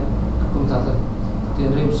met kum tata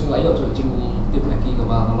tiada sing layak tu cing tip lagi ke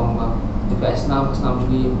bawah kalau di senam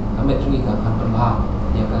juga kami juga akan berbahag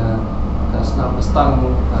ya ke senam stang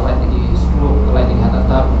lain lagi 10 lain lagi ada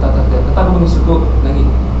tetap mengisuku lagi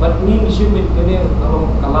but ni isu ini kalau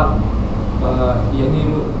kalat yang ni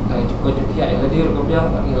kayak juga pihak yang hadir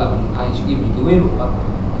kemudian hilang air segi bagi lupa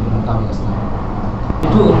kami ke senam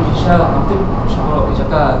itu insya nanti kalau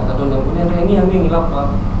bicara atau yang punya yang ini hilang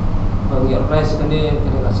bagi price kini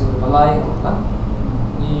kasih balai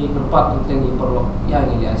ni tempat penting perlu ya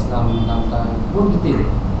ni dia Islam tentang pun kita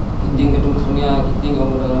tinggi gedung dunia tinggi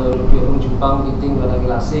orang Jepang tinggi ada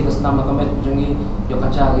gelasi ke senam kamet jungi yo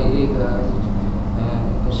kaca ke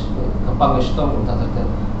kapang stone tak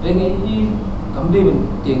ringi i kamde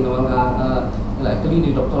penting orang la kali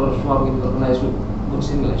ni doktor suami organize pun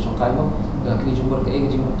sini lah sokai mo la kali jumpa ke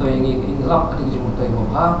jumpa to yang ini lap ada jumpa to yang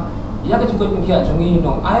ha ya ke juga pihak jungi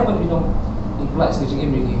nong ai ban dong imply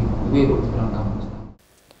sekejap ini we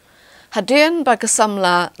Hadian ba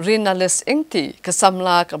kesamla Rinalis Ingti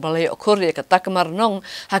kesamla kebalai Korea ke Takamar Nong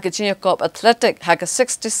hakinya kop atletik hak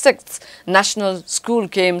 66th National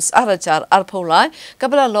School Games arajar arpolai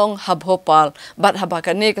kabala long hab hopal bat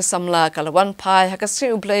habakane kesamla kalawan pai hak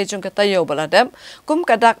si ublai jong katayo baladem kum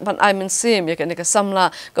kadak ban aimen sim yakane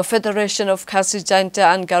kesamla ke Federation of Khasi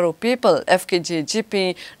Jaintia and Garo People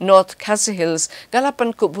FKJGP North Khasi Hills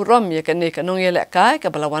galapan ku burom yakane kanong yelekai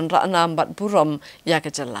kabalawan ra'nam bat burom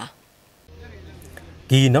yakajalla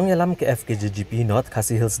Ki nong yalam ke FKJGP North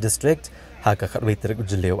Khasi Hills District ha ka khatwei Tarik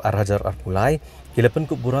ujleu arhajar arpulai kilapan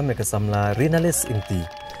ku buram ke samla Rinalis Inti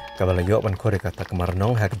kabala yo ban kore ka takmar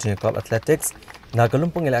nong ha kjing club athletics na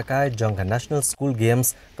kalumpung ilakai jong ka National School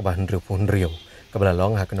Games ka bahandriu punrio kabala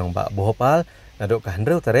long ha kanong ba bohopal na do ka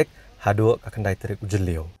handriu Tarik hado ka kandai Tarik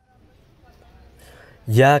ujleu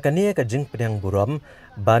ya kania ka jing pedang buram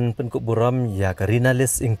ban penku buram ya ka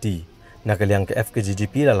Rinalis Inti Nakaliang ke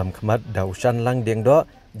FKJGP dalam kemat Daushan Lang Dengdo,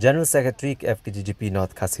 General Secretary ke FKJGP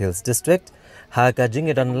North Khasi Hills District, ha ka jing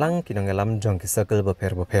dan lang kinongelam jong ki circle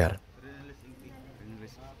beper.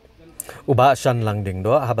 Uba Shan Lang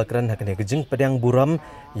Dengdo habakran ha kene jing pedang buram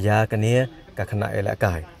ya kene ka kena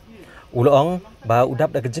elakai. Ulong ba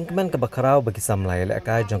udap da kejengkeman ke bakarau bagi samlai le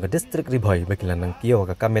akai jong ke distrik Ribhoi bagi lanang kio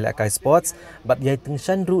ke kamel akai sports bat yai teng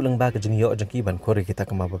sandru leng ba kejengyo jengki ban khori kita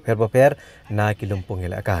kema beper na kilumpung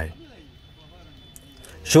le akai.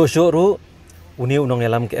 Show ru uni unong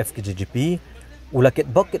elam ke FKGGP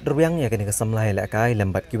ulakit bokit ruang ya kini ke samlai le akai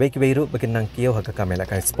lembat kiwei ru bagi nang kio ke kamel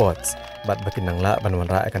akai sports bat bagi nang la ban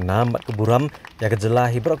wanra akan nam bat keburam ya ke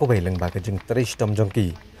jelah hibra ko leng ba kejeng trish tom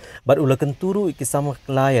jongki. Bat ulakan turu ikisam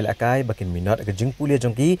kelai akai bakin minot ke jeng pulia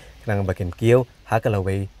jongki kenang bakin kiau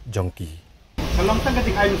hakalawai jongki. Kalau kita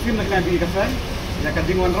keting air musim nak nabi kasai, ya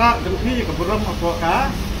keting wanra jongki ke buram apa ka,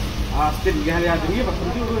 stin gahaya jengi bakin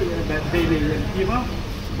turu day ni kima,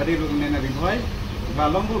 beri lu nena Ribhoi,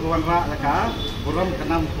 balong bu wanra ka buram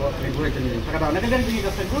kenam Ribhoi jengi. Sekarang nak keting jengi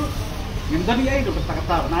kasai bu, ngindani air tu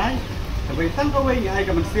kata nai, tapi tangkau air air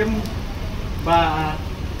ke musim ba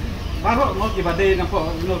baru mau kita badai nampak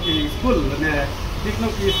mau kita school, ne, kita mau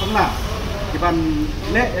kita sekolah, kita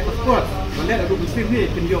le ekspor, le ada musim ni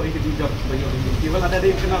penjual ini penjual, kita ada di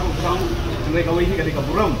kena orang mereka ini ketika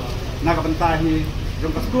buram, nak bentar ni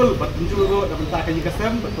jumpa school, bertunjuk ro, dah bentar kaji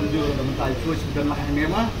kesem, bertunjuk dah bentar coach dan lah hanya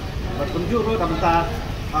mah, bertunjuk ro, dah bentar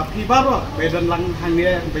pi baru, bedan lang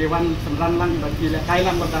hanya bewan sembilan lang bagi le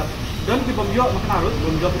Thailand bentar, dan kita penjual makan harus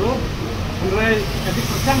penjual ro, mulai ketika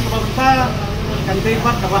percang kita bentar kan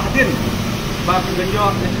debat kabahatin ba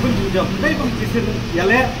penjor pun jujur dai pengkisin ya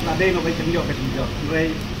le la dai no bai penjor ke jujur rai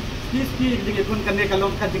ski ding pun kan kalau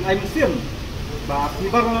kan ding ai musim ba ni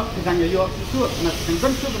baro sedang yo su na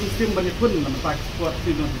kan su musim banyak pun nampak sport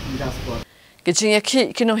sino tidak sport Kijing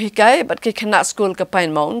yaki kino hikai bat ki kena school ke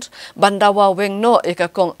Pine Mount bandawa weng no eka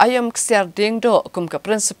kong ayam ksiar ding do kum ke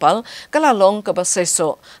principal kala long ke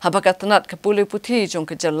baseso habaka tenat ke puli puti jong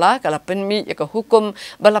ke jela kala penmi eka hukum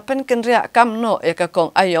balapen kenria kam no eka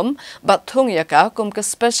kong ayam bat thung yaka kum ke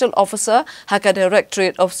special officer haka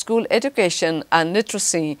Directorate of School Education and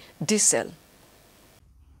Literacy Diesel.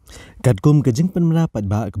 Kadkum kejeng penmerapat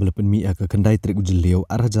ba kebelapan mi ke kendai Tarik Ujeliau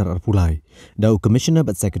Arhajar Arpulai dau Commissioner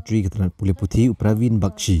bat Secretary Ketenat Puli Putih Upravin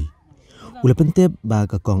Bakshi. Ula pentep ba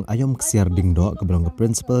ke kong ayom kesiar dingdo ke belong ke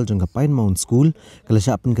principal jong ke Pine Mount School kala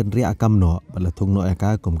syapin kendri akam no bala thung no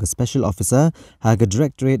aka kum ke special officer ha ke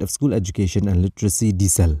Directorate of School Education and Literacy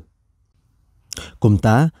Diesel.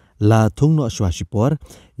 Kumta la thung no swashipor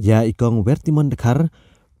ya ikong wertimon dekhar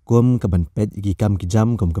kum ke banpet iki kam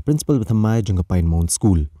kijam kum ke principal bethamai jong ke Pine Mount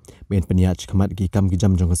School. Ben peniach kamat ki kam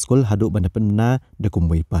kijam jong school haduk banda penna de kum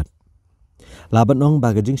weipat. Laban ong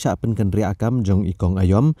bagajing syapin kendri akam jong ikong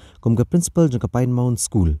ayom kum ke principal jong ke Pine Mount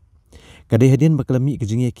School. Kadai hadian bakalami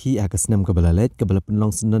kejing yaki akasnam ke balalet ke bala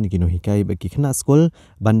penlong senon kino hikai bagi kena school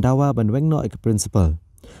bandawa ban wengno ke principal.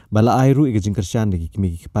 Bala airu kejing kersyan lagi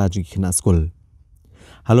kimi kipa jong kena school.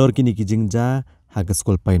 Halor kini kejing ja haga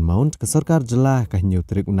skol Pine Mount ke sarkar jelah ka hinyo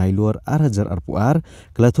Tarik unai luar Arhajar Arpuar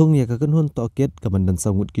kelathung ya ka kenhun toket ke bandan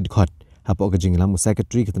sangut kidkhot hapo ka jinglam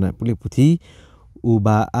secretary Ketenat Puli Putih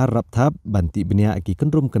uba arab thap banti benia ki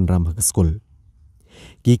kenrum kenram ka skol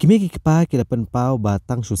ki kimi ki pa ki lapan pau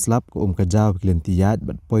batang suslap ko ka jaw kilentiat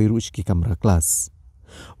bat poirush ki kamera kelas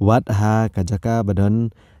wat ha ka jaka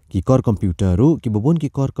badan ki kor komputer ru ki bubun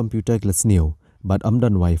ki kor komputer kelas new bat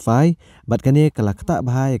amdan wifi bat kane kalak tak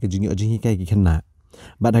bahaya ke jingi ojing hikai ki kena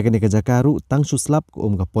bat hakane ke jakaru tang suslap ko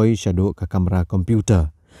ka poi shadow ka kamera komputer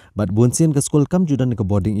bat bunsin ke skol kam judan ke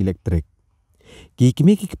boarding elektrik ki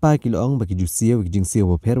kimi ki pa ki long bagi jusio ki jing sio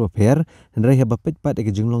boper hendrai ha bapet pat ke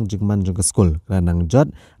jinglong jingman jong ke skol ranang jot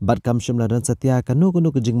bat kam shimla dan setia kanu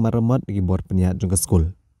ke jing marmot ki bor peniat jong ke skol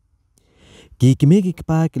ki kimi ki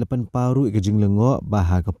pa ki lapan paru ke jing lengo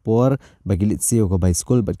baha ke por bagi lit sio ko bai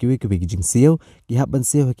school bat kiwi ki jing sio ki hab ban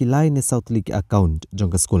sio ki line ne south league account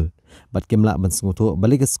jong ke school bat kemla ban sengutu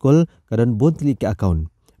balik ke school kadan bon league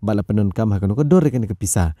account bala penon kam ha kanu ke dor ke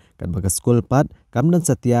pisah kan baga school pat kam dan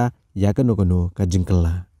setia ya kanu ka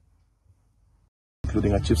jingkela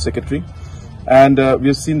including our chief secretary and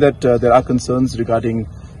we have seen that there are concerns regarding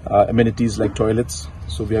amenities like toilets,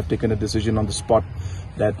 so we have taken a decision on the spot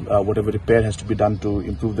that whatever repair has to be done to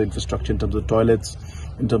improve the infrastructure in terms of toilets,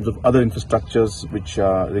 in terms of other infrastructures which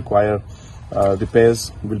require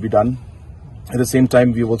repairs will be done. At the same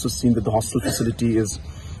time, we have also seen that the hostel facility is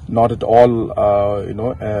not at all,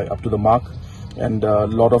 up to the mark, and a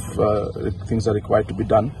lot of things are required to be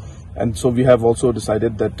done. And so we have also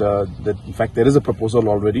decided that in fact there is a proposal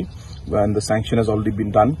already, and the sanction has already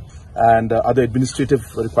been done, and other administrative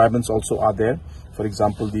requirements also are there. For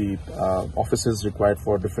example, the offices required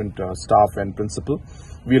for different staff and principal.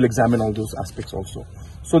 We will examine all those aspects also.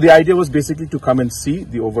 So the idea was basically to come and see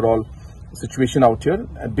the overall situation out here,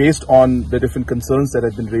 based on the different concerns that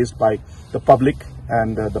have been raised by the public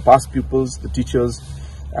and the past pupils, the teachers,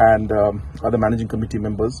 and other managing committee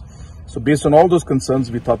members. So based on all those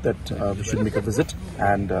concerns, we thought that we should make a visit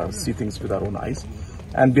and see things with our own eyes.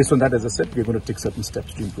 And based on that, as I said, we're going to take certain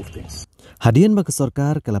steps to improve things. Hadian bagi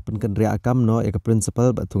sarkar kalapan kendria akam no eka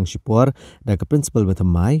principal batung sipor dan ke principal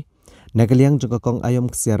batamai. Nakaliang jengkokong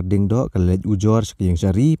ayom kesiar dingdo kalej ujor sekiyang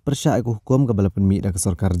syari persya aku hukum ke balapan mi dan ke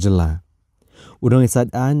sarkar jela. Udang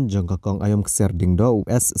isadaan jengkokong ayom kesiar dingdo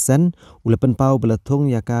US sen ulapan pau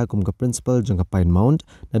belatung yaka kum ke principal jengka Pine Mount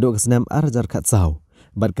nadu kesenam arjar katsau.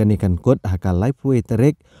 Bat kanikan kot haka lifeway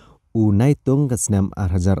Tarik unaitung kesenam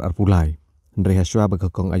arjar arpulai. Hendri haswa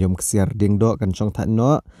bagakong ayom kesiar dingdo kan chong tak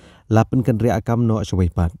no lapan kendria akam no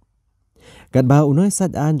syawaipat. Kat bah unoy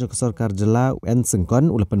sadaan jong sarkar jela UN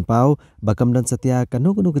sengkon ulapan pau bakam dan setia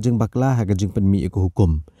kanu kejeng bakla ha kejeng penmi iku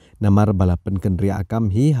hukum. Namar balapan kendria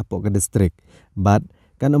akam hi hapok ke distrik. Bat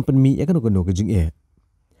kan penmi ya kanu kejeng e.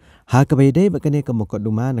 Ha kabaidai bakane kemokot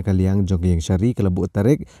duma nakaliang jong yang syari kelebu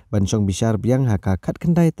Tarik ban chong bishar biang ha ka khat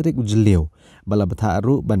kendai Tarik ujeliu. Bala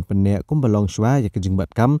betharu ban penek kumbalong shwa ya kejeng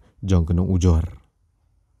bat kam jong kenung ujor.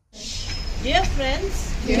 Dear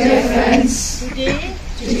friends,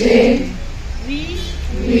 today we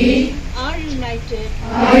are united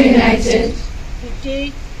to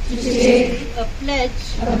take a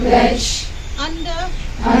pledge under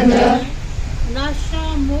Nasha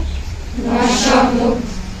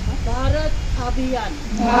Mukt Bharat Abhiyan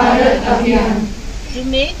to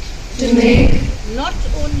make not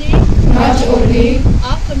only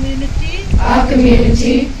our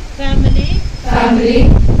community, family,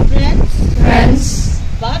 friends,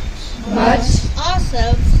 but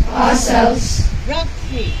ourselves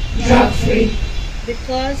drug-free,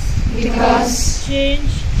 because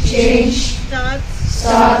change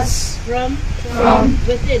starts from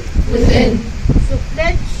within.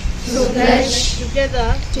 So pledge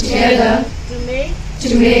together to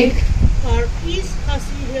make our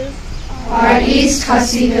East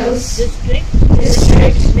Khasi Hills district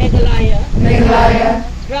Meghalaya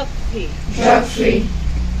drug-free.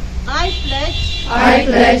 I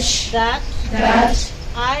pledge that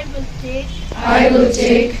I will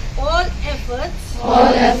take all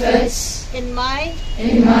efforts in my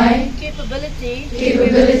capability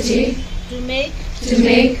to make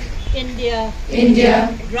India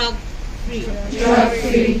drug-free.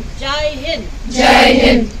 Jai Hind.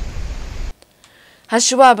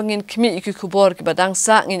 Haswa bangin kmi iku kubor ke badang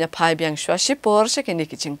sa ngin apai biang shwa shipor shakini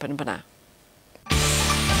kiching panbana.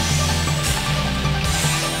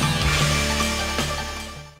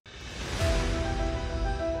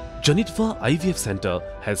 Janitva IVF Center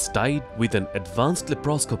has tied with an advanced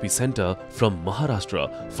laparoscopy center from Maharashtra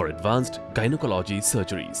for advanced gynecology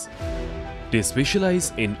surgeries. They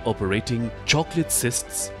specialize in operating chocolate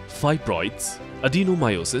cysts, fibroids,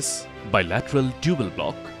 adenomyosis, bilateral tubal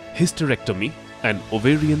block, hysterectomy, and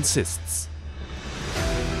ovarian cysts.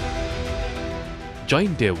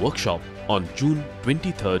 Join their workshop on June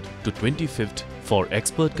 23rd to 25th for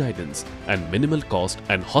expert guidance and minimal cost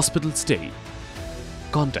and hospital stay.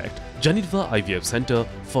 Contact Janitva IVF Center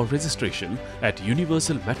for registration at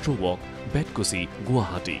Universal Metro Walk, Betkusi,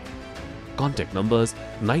 Guwahati. Contact numbers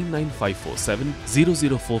 99547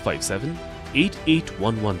 00457,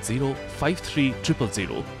 88110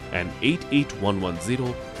 53000 and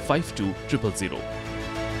 88110 52000.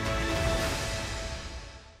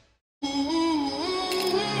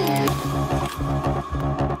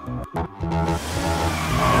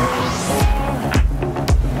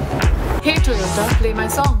 Hey Toyota, play my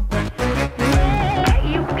song.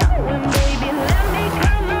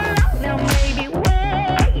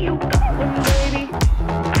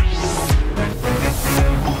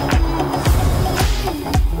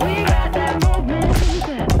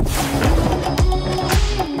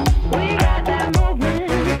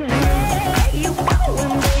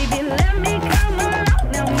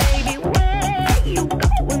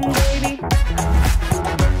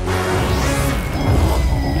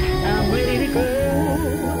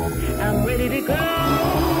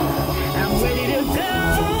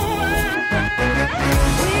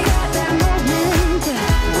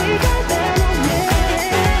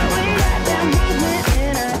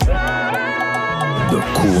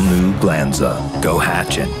 Cool new Glanza. Go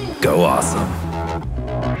hatchin'. Go awesome.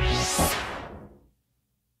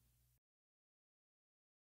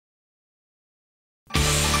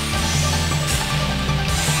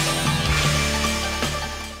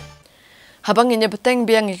 Habang inya beteng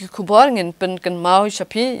biang iki kubor ngin pen ken mau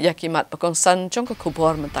shapi yakimat pakong san jong ke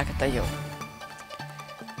kubor mentakatayo.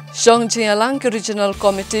 Shong jingalang ke regional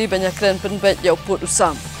committee banyak keren pen bet yau put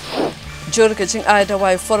usam. Jur ke jing ai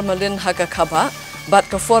dawai formalin haga kaba bat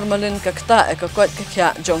ke formalin ke kta ke kot ke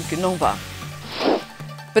kya jong kinongba.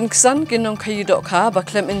 Penkesan kinong kayu dok ka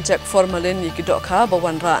baklem injek formalin yiki dok ka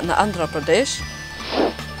bawanra na Andhra Pradesh.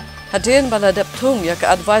 Hadin baladap thung ya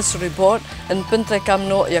ka advisory board and pentre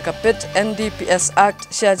kamno ya ka pit NDPS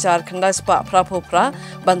Act syajar kendai spa prapopra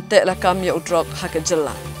bante lakam ya udrok hak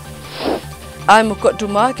jella. Ai mukot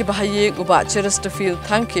duma ki bahaye uba Chesterfield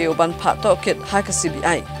thank you ban pato kit hak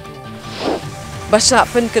CBI. Basha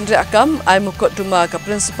pen kendri akam ai mukot duma ka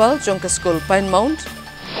principal jong ka school Pine Mount.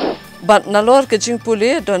 Ban nalor ke jing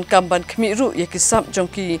pule don kamban kemiru ya kisap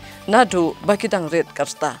jongki nadu bakidang red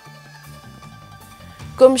karta.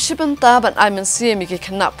 Komisi benta ban aimen siemi ki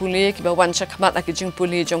kena pule ki bawan syakmat aki jing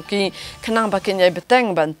pule jongki kenang bakin yai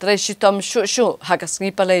beteng ban treshitom shu hagas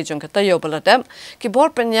ngipalai jong katayo baladam ki bor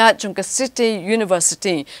penyat jong ke City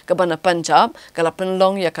University ke bana Punjab kala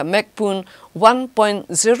penlong ya ka Mekpun 1.0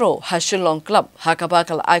 Hashilong Club hakaba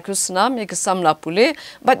kala aikusnam ya kesamla pule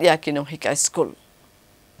bat yakinong hikai school.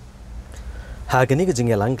 Hagani ke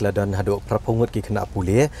jingyalang keladon hadok prapungut ki kena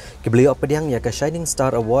pulih ki beliau pediang ya ke Shining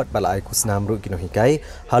Star Award bala ai kusnam ru kino hikai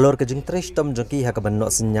halor ke jing tresh tom jongki hakaban no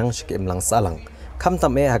senyang shiki imlang salang kam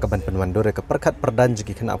tame hakaban penwandor ke perkat perdan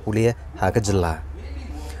jiki kena pulih ha ke jela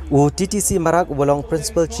TTC marak ubolong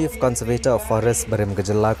Principal Chief Conservator of Forest barem ke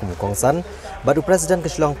jela kum kongsan badu Presiden ke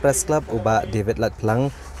Shillong Press Club uba David Latplang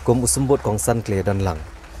kum usumbut kongsan kledon lang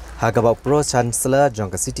Hagabau Pro Chancellor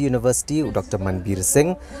Jongka City University Dr. Manbir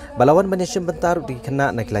Singh balawan menyesem bentar di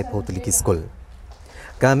kena nak lai potuliki school.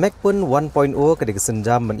 Gamek pun 1.0 kedik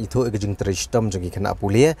senjam men itu egejing terishtom jongki kena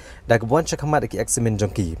pulia dak buan cakamat ki eksamen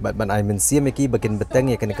jongki bat ban ai men siam ki bagian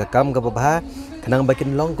beteng ya kena kakam ka babah kenang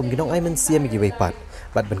bagian long kum ginong ai men siam ki weipat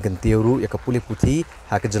bat ban gentiuru ya ka pulih putih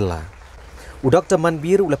ha ke jela. Dr.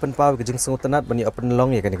 Manbir ulapan pau kejing sengutanat bani open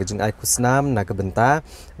long ya kan kejing ai kusnam na kebenta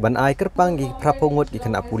ban ai kerpang gi prapungut gi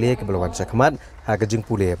kena pule ke belawan syakmat ha kejing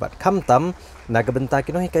pule bat kamtam na kebenta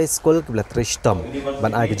kino hikai school ke bela trishtom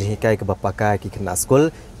ban ai kejing hikai ke bapakai ki kena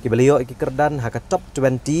school ki belio ki kerdan ha ka top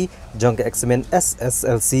 20 jong ke eksamen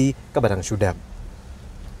SSLC ke barang syudam.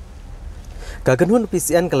 Kaganun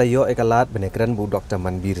PCN kalayo ekalat benekran bu Dr.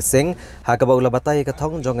 Manbir Singh haka ba ulabatai ka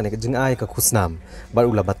thong jong ne jing ai ka khusnam bar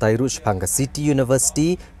ulabatai ru shpang ka City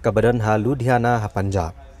University ka badan ha Ludhiana ha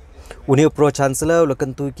Punjab uni Pro Chancellor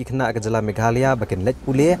ulakantu ki khna ka jala Meghalaya bakin lek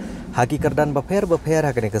pule haki kardan bafer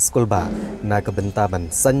ha ka school ba na ka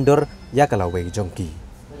bentaban sandur ya kalawai jongki.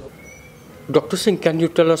 Dr. Singh, can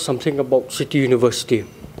you tell us something about City University?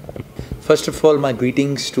 First of all, my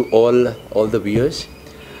greetings to all the viewers.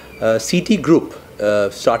 CT Group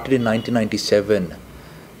started in 1997.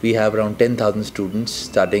 We have around 10,000 students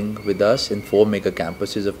studying with us in 4 mega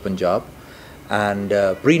campuses of Punjab and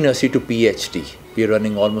pre-nursery to PhD. We are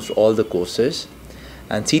running almost all the courses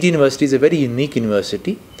and CT University is a very unique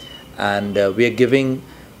university and we are giving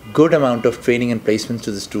good amount of training and placements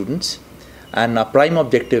to the students and our prime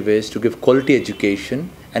objective is to give quality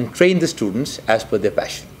education and train the students as per their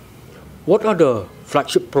passion. What are the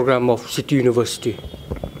flagship program of City University?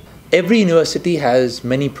 Every university has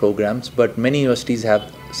many programs, but many universities have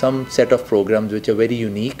some set of programs which are very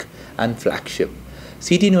unique and flagship.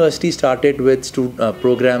 City University started with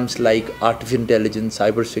programs like artificial intelligence,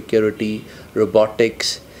 cyber security,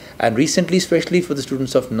 robotics, and recently, especially for the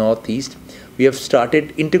students of Northeast, we have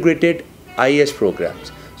started integrated IAS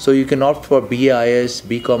programs. So you can opt for BAIS,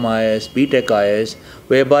 BCom IAS, BTech IAS,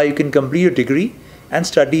 whereby you can complete your degree and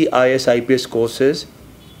study IAS, IPS courses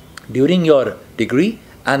during your degree.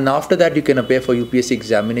 And after that you can appear for UPSC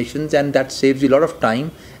examinations and that saves you a lot of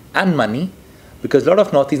time and money because a lot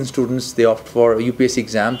of Northeastern students they opt for UPSC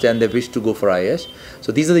exams and they wish to go for IAS.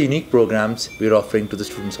 So these are the unique programs we are offering to the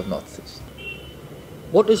students of Northeast.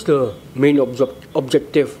 What is the main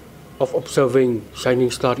objective of observing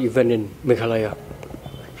Shining Star event in Meghalaya?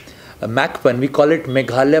 MACPAN, we call it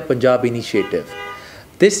Meghalaya Punjab Initiative.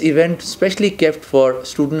 This event specially kept for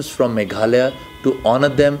students from Meghalaya to honor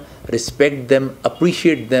them, respect them,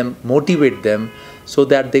 appreciate them, motivate them so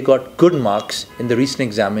that they got good marks in the recent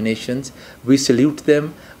examinations. We salute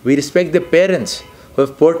them. We respect their parents who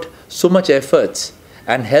have put so much efforts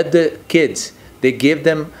and helped the kids. They gave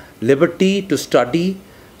them liberty to study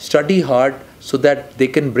hard so that they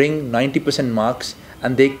can bring 90% marks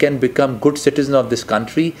and they can become good citizens of this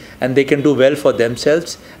country and they can do well for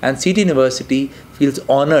themselves and City University feels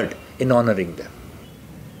honored in honoring them.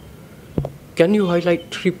 Can you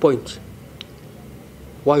highlight 3 points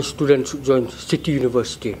why students should join City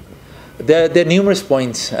University? There are numerous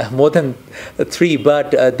points, more than 3,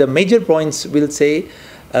 but the major points will say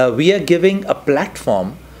we are giving a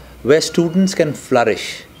platform where students can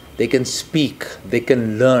flourish, they can speak, they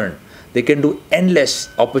can learn, they can do endless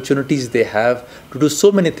opportunities they have to do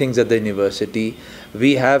so many things at the university.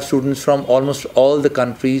 We have students from almost all the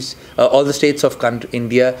countries, all the states of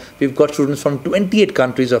India. We've got students from 28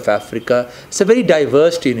 countries of Africa. It's a very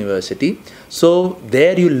diverse university. So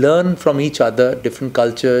there you learn from each other, different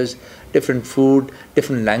cultures, different food,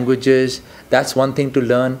 different languages. That's one thing to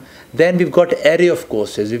learn. Then we've got array of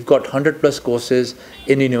courses. We've got 100+ courses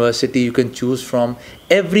in university you can choose from.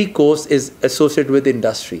 Every course is associated with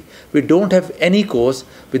industry. We don't have any course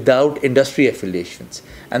without industry affiliations.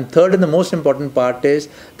 And third and the most important part is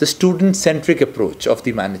the student-centric approach of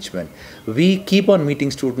the management. We keep on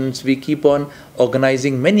meeting students. We keep on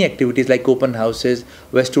organizing many activities like open houses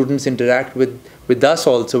where students interact with us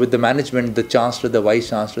also, with the management, the chancellor, the vice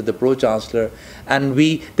chancellor, the pro-chancellor, and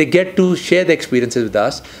they get to share the experiences with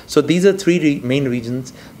us. So these are three main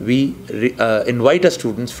reasons we invite our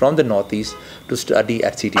students from the Northeast to study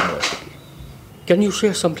at City University. Can you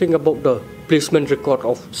share something about the placement record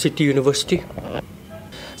of City University?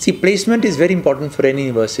 See, placement is very important for any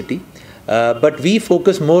university, but we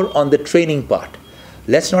focus more on the training part.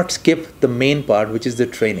 Let's not skip the main part, which is the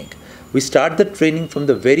training. We start the training from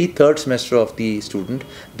the very third semester of the student.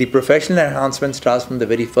 The professional enhancement starts from the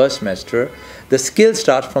very first semester. The skill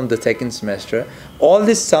starts from the second semester. All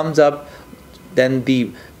this sums up. Then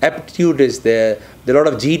the aptitude is there. A lot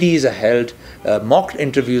of GDs are held. Mock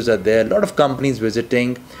interviews are there. A lot of companies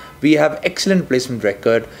visiting. We have excellent placement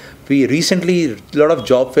record. We recently, a lot of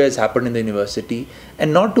job fairs happened in the university.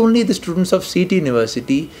 And not only the students of CT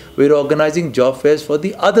University, we're organizing job fairs for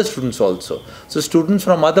the other students also. So students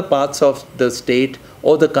from other parts of the state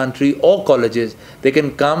or the country or colleges, they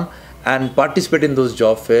can come and participate in those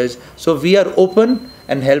job fairs. So we are open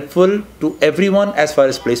and helpful to everyone as far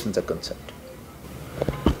as placements are concerned.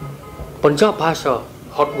 Punjab has a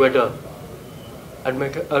hot weather, and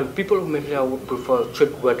people of Meghalaya would prefer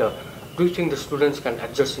chilled weather. Do you think the students can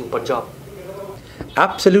adjust in Punjab?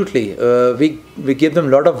 Absolutely. We give them a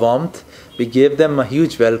lot of warmth. We give them a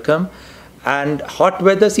huge welcome. And hot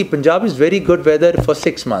weather, see, Punjab is very good weather for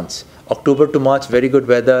 6 months. October to March, very good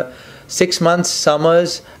weather. 6 months,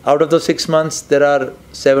 summers. Out of those 6 months, there are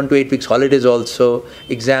 7 to 8 weeks holidays also,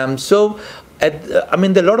 exams. So, I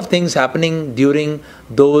mean, there are a lot of things happening during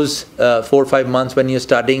those 4 or 5 months when you're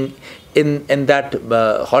studying in that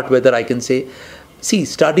hot weather, I can say. See,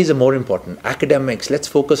 studies are more important. Academics, let's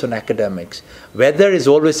focus on academics. Weather is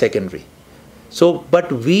always secondary. So,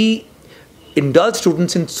 but we indulge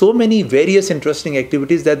students in so many various interesting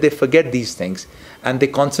activities that they forget these things. And they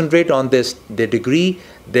concentrate on their degree.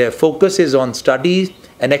 Their focus is on studies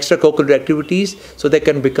and extracurricular activities so they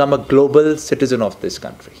can become a global citizen of this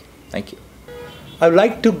country. Thank you. I would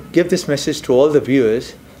like to give this message to all the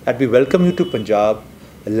viewers that we welcome you to Punjab,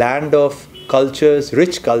 a land of cultures,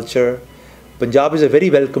 rich culture. Punjab is a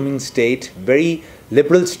very welcoming state, very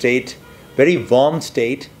liberal state, very warm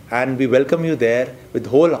state, and we welcome you there with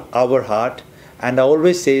whole our heart. And I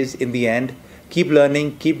always say in the end, keep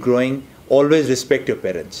learning, keep growing, always respect your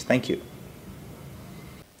parents. Thank you.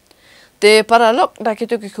 Te paralok da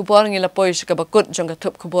kitu ki kubor ngi la poish ka bakut jong ka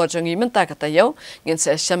thup kubor jong i menta ka tayo ngin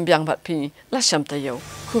se syambyang bat pi la syam tayo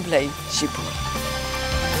kublai shipur.